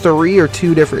icing us 3 or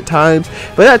 2 different times,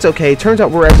 but that's okay. Turns out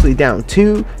we're actually down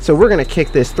 2, so we're going to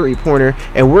kick this 3-pointer,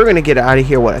 and we're going to get out of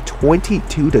here with a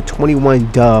 22 to 21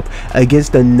 dub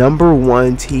against the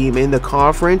 #1 team in the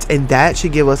conference, and that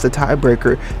should give us a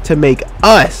tiebreaker to make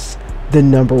us the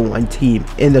 #1 team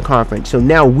in the conference. So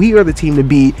now we are the team to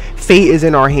beat. Fate is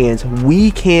in our hands.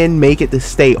 We can make it to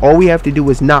state. All we have to do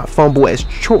is not fumble, as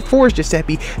Forrest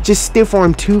Giuseppe just stiff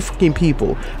arm 2 freaking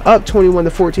people. Up 21 to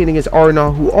 14 against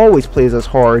Arnaud, who always plays us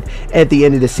hard at the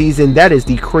end of the season. That is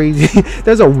the crazy.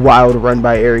 That's a wild run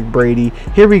by Eric Brady.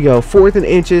 Here we go, 4th and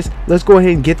inches. Let's go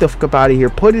ahead and get the fuck up out of here.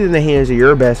 Put it in the hands of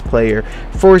your best player.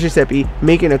 Forrest Giuseppe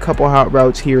making a couple hot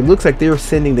routes here. Looks like they're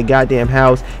sending the goddamn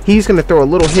house. He's gonna throw a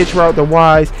little hitch route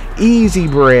wise, easy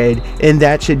bread, and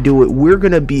that should do it. We're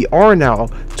gonna be Arnaud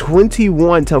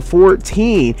 21 to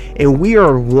 14, and we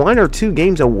are 1 or 2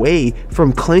 games away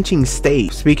from clinching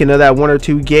state. Speaking of that 1 or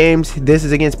 2 games, this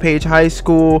is against Page High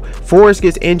School. Forrest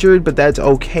gets injured, but that's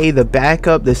okay. The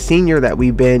backup, the senior that we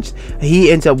benched,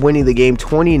 he ends up winning the game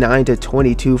 29 to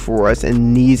 22 for us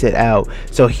and knees it out.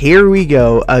 So here we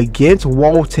go against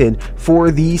Walton for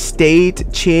the state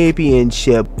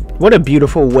championship. What a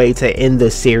beautiful way to end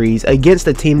the series against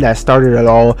a team that started it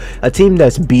all, a team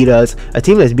that's beat us,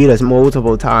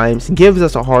 multiple times, gives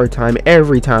us a hard time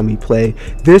every time we play.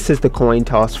 This is the coin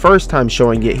toss, first time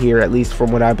showing it here, at least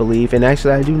from what I believe, and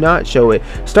actually I do not show it.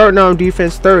 Starting on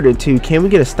defense, 3rd and 2. Can we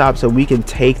get a stop so we can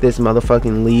take this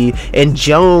motherfucking lead? And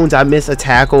Jones, I miss a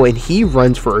tackle, and he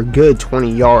runs for a good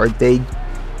 20 yards. They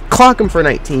clock him for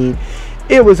 19.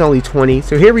 It was only 20,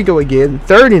 so here we go again.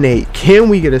 3rd and 8. Can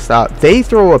we get a stop? They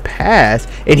throw a pass,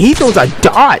 and he throws a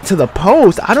dot to the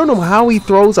post. I don't know how he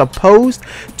throws a post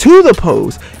to the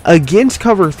post against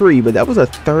cover 3, but that was a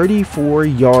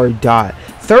 34-yard dot.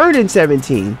 3rd and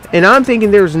 17, and I'm thinking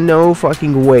there's no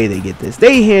fucking way they get this.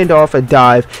 They hand off a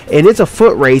dive, and it's a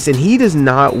foot race, and he does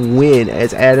not win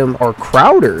as Adam or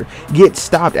Crowder gets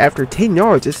stopped after 10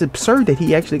 yards. It's absurd that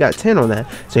he actually got 10 on that.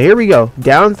 So here we go,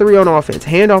 down 3 on offense,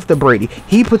 hand off to Brady.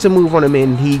 He puts a move on him,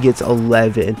 and he gets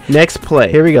 11. Next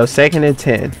play, here we go, 2nd and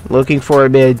 10. Looking for a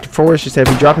mid. Forrest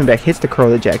Giuseppe dropping back, hits the curl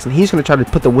to Jackson. He's going to try to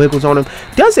put the wiggles on him.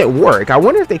 Doesn't work. I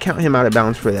wonder if they count him out of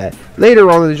bounds for that. Later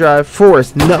on in the drive,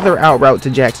 Forrest, another out route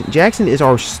to Jackson. Jackson is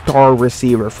our star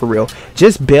receiver for real,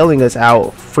 just bailing us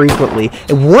out frequently.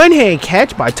 And one-hand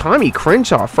catch by Tommy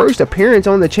Crenshaw, first appearance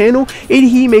on the channel, and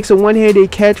he makes a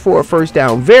one-handed catch for a 1st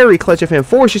down. Very clutch of him.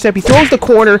 Forrest Giuseppe throws the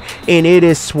corner, and it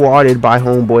is swatted by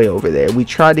homeboy over there. We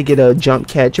tried to get a jump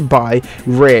catch by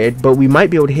Red, but we might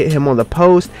be able to hit him on the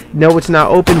post. No, it's not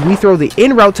open. We throw the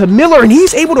in route to Miller, and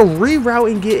he's able to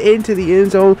reroute and get into the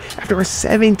end zone after a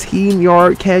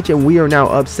 17-yard catch, and we are now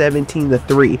up 17 to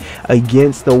 3 again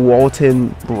against the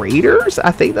Walton Raiders. I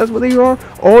think that's what they are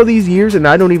all these years, and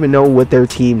I don't even know what their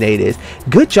team name is.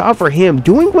 Good job for him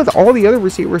doing what all the other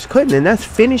receivers couldn't, and that's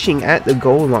finishing at the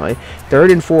goal line.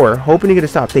 3rd and 4, hoping to get a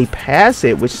stop. They pass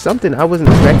it, which is something I wasn't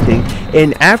expecting,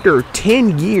 and after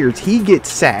 10 years he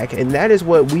gets sacked, and that is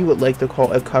what we would like to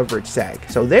call a coverage sack.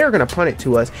 So they're going to punt it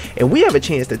to us, and we have a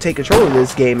chance to take control of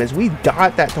this game as we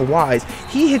dot that to Wise.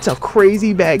 He hits a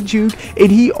crazy back juke,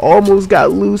 and he almost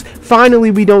got loose.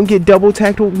 Finally, we don't get double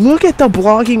tackled. Look at the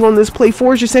blocking on this play.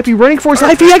 Forrest Giuseppe running for his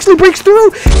life. He actually breaks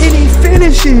through, and he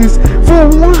finishes for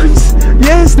once.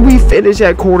 Yes, we finish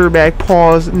at quarterback.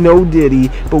 Pause, no diddy,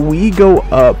 but we go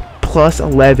up plus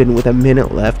 11 with a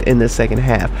minute left in the second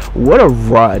half. What a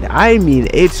run. I mean,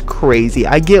 it's crazy.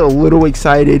 I get a little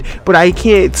excited, but I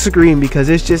can't scream because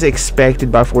it's just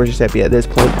expected by Forrest Giuseppe at this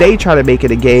point. They try to make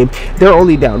it a game. They're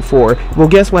only down 4. Well,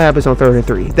 guess what happens on 3rd and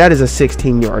 3? That is a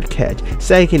 16-yard catch.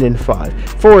 2nd and 5.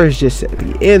 Forrest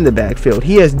Giuseppe in the backfield.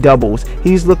 He has doubles.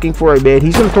 He's looking for a man.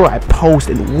 He's going to throw at post,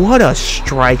 and what a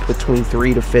strike between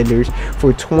 3 defenders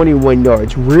for 21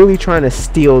 yards. Really trying to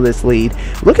steal this lead.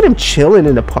 Look at him chilling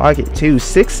in the pocket too.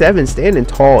 6'7", standing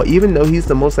tall, even though he's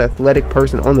the most athletic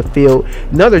person on the field.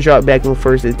 Another drop back on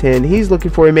 1st and 10. He's looking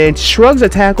for a man, shrugs a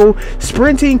tackle,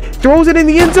 sprinting, throws it in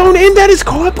the end zone, and that is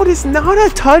caught, but it's not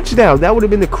a touchdown. That would have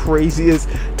been the craziest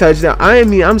touchdown. I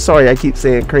mean, I'm sorry I keep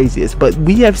saying craziest, but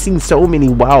we have seen so many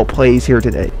wild plays here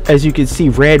today. As you can see,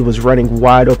 Red was running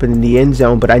wide open in the end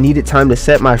zone, but I needed time to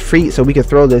set my feet so we could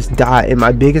throw this dot, and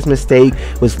my biggest mistake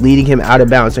was leading him out of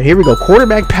bounds. So here we go,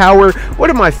 quarterback power. One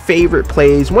of my favorite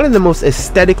plays, one of the most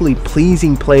aesthetically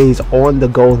pleasing plays on the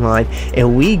goal line,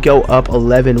 and we go up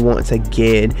 11 once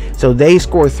again. So they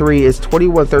score 3. It's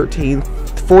 21-13.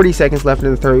 40 seconds left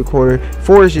in the 3rd quarter.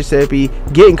 Forrest Giuseppe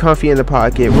getting comfy in the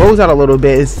pocket, rolls out a little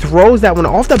bit and throws that one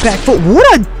off the back foot.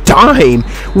 What a dime!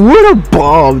 What a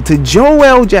bomb to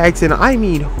Joel Jackson. I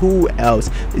mean, who else?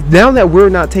 Now that we're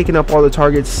not taking up all the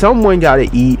targets, someone got to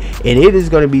eat, and it is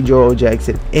going to be Joel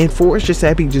Jackson. And Forrest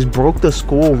Giuseppe just broke the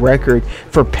school record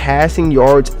for passing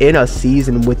yards in a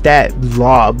season with that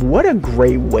lob. What a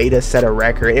great way to set a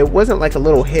record. It wasn't like a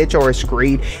little hitch or a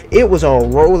screen. It was a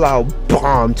rollout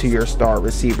bomb to your star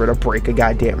receiver to break a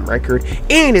goddamn record,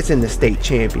 and it's in the state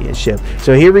championship.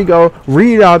 So here we go,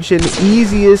 read option,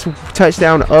 easiest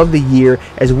touchdown of the year,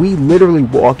 as we literally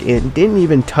walk in, didn't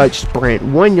even touch sprint.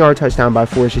 1-yard touchdown by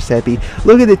Forrest Giuseppe.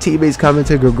 Look at the teammates coming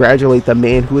to congratulate the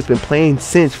man who has been playing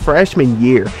since freshman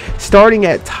year, starting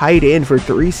at tight end for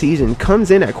 3 seasons,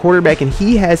 comes in at quarterback, and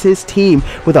he has his team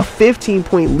with a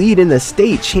 15-point lead in the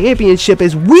state championship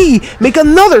as we make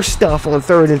another stuff on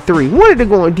 3rd and 3. Wanted to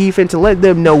go on defense to let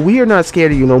them know we are not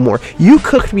scared of you no more. You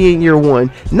cooked me in year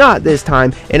 1, not this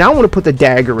time, and I want to put the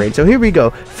dagger in. So here we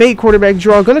go, fake quarterback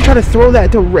draw, gonna try to throw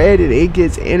that to Red, and it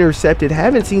gets intercepted.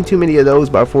 Haven't seen too many of those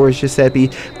by Forrest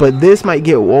Giuseppe, but this might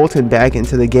get Walton back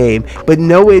into the game, but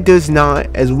no, it does not.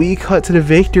 As we cut to the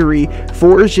victory,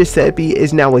 Forrest Giuseppe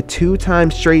is now a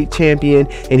 2-time straight champion,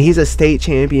 and he's a state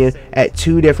champion at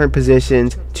 2 different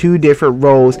positions, 2 different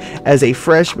roles, as a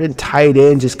freshman tight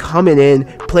end, just coming in,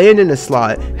 playing in the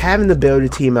slot, having to build a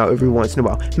team out every once in a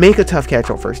while, make a tough catch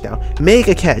on 1st down, make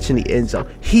a catch in the end zone.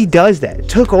 He does that.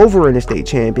 Took over in the state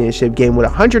championship game with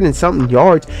 100 and something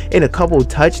yards and a couple of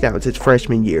touchdowns his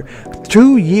freshman year.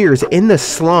 2 years in the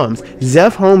slums,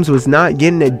 Zeph Holmes was not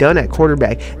getting it done at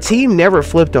quarterback. Team never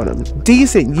flipped on him.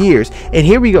 Decent years, and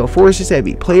here we go, Forrest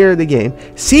Giuseppe, player of the game.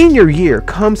 Senior year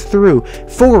comes through.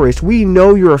 Forrest, we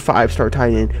know you're a 5-star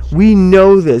tight end. We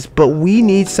know this, but we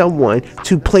need someone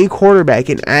to play quarterback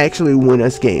and actually win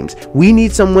us games. We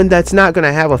need someone that's not going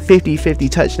to have a 50-50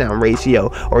 touchdown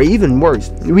ratio, or even worse,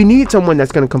 we need someone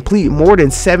that's going to complete more than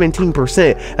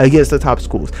 17% against the top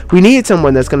schools. We need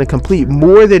someone that's going to complete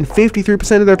more than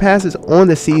 53% of their passes on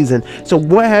the season. So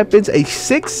what happens? A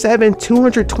 6'7",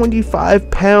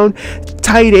 225-pound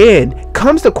tight end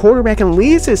comes to quarterback and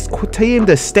leads his team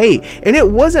to state, and it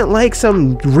wasn't like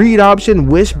some read option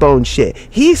wishbone shit.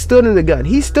 He stood in the gun,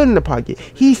 he stood in the pocket,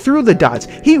 he threw the dots,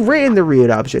 he ran the read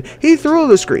option, he threw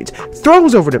the screens,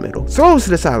 throws over the middle, throws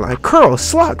to the sideline, curls,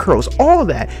 slot curls, all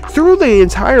that, through the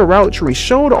entire route tree,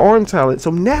 showed arm talent. So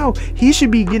now he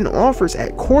should be getting offers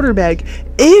at quarterback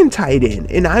and tight end,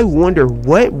 and I wonder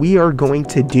what we are going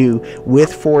to do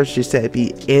with Forrest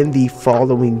Giuseppe in the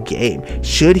following game.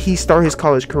 Should he start his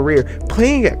college career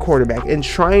playing at quarterback and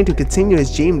trying to continue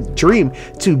his dream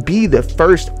to be the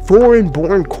first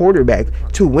foreign-born quarterback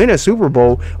to win a Super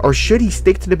Bowl, or should he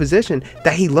stick to the position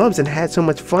that he loves and had so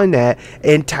much fun at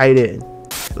in tight end?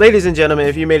 Ladies and gentlemen,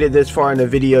 if you made it this far in the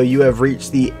video, you have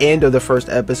reached the end of the first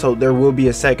episode. There will be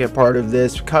a second part of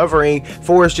this covering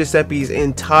Forrest Giuseppe's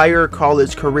entire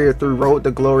college career through Road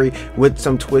to Glory with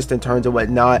some twists and turns and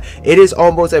whatnot. It is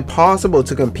almost impossible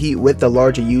to compete with the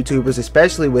larger YouTubers,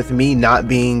 especially with me not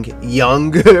being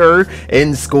younger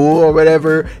in school or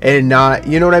whatever, and not,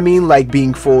 you know what I mean, like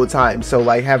being full-time. So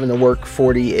like having to work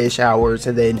 40-ish hours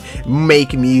and then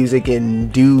make music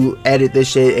and edit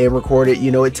this shit and record it,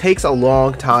 you know, it takes a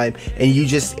long time, and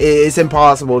it's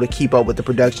impossible to keep up with the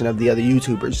production of the other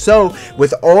YouTubers. So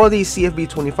with all these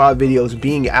CFB25 videos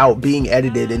being out, being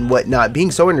edited and whatnot, being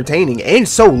so entertaining and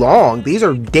so long, these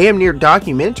are damn near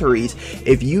documentaries.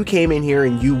 If you came in here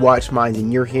and you watched mine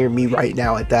and you're hearing me right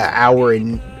now at that hour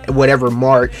and whatever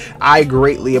mark, I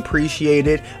greatly appreciate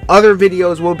it. Other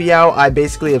videos will be out. I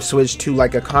basically have switched to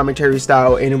like a commentary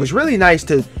style, and it was really nice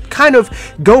to kind of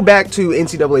go back to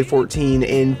NCAA 14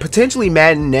 and potentially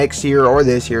Madden next year or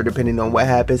this year, depending on what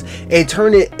happens, and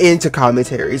turn it into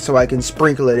commentary so I can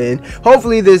sprinkle it in.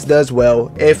 Hopefully this does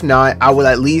well. If not, I will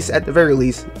at least, at the very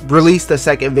least, release the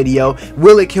second video.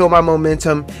 Will it kill my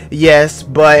momentum? Yes,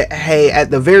 but hey, at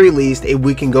the very least, if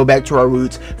we can go back to our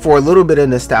roots for a little bit of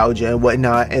nostalgia and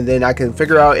whatnot, and then I can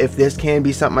figure out if this can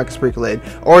be something I can sprinkle in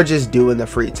or just do in the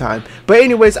free time. But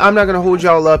anyways, I'm not gonna hold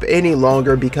y'all up any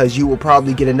longer because you will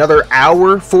probably get another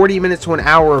hour, 40 minutes to an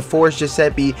hour of Forrest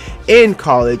Giuseppe in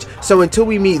college. So until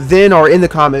we meet then, or in the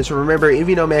comments, remember, if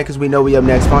you know man, because we know we up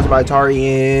next, sponsored by Atari,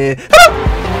 and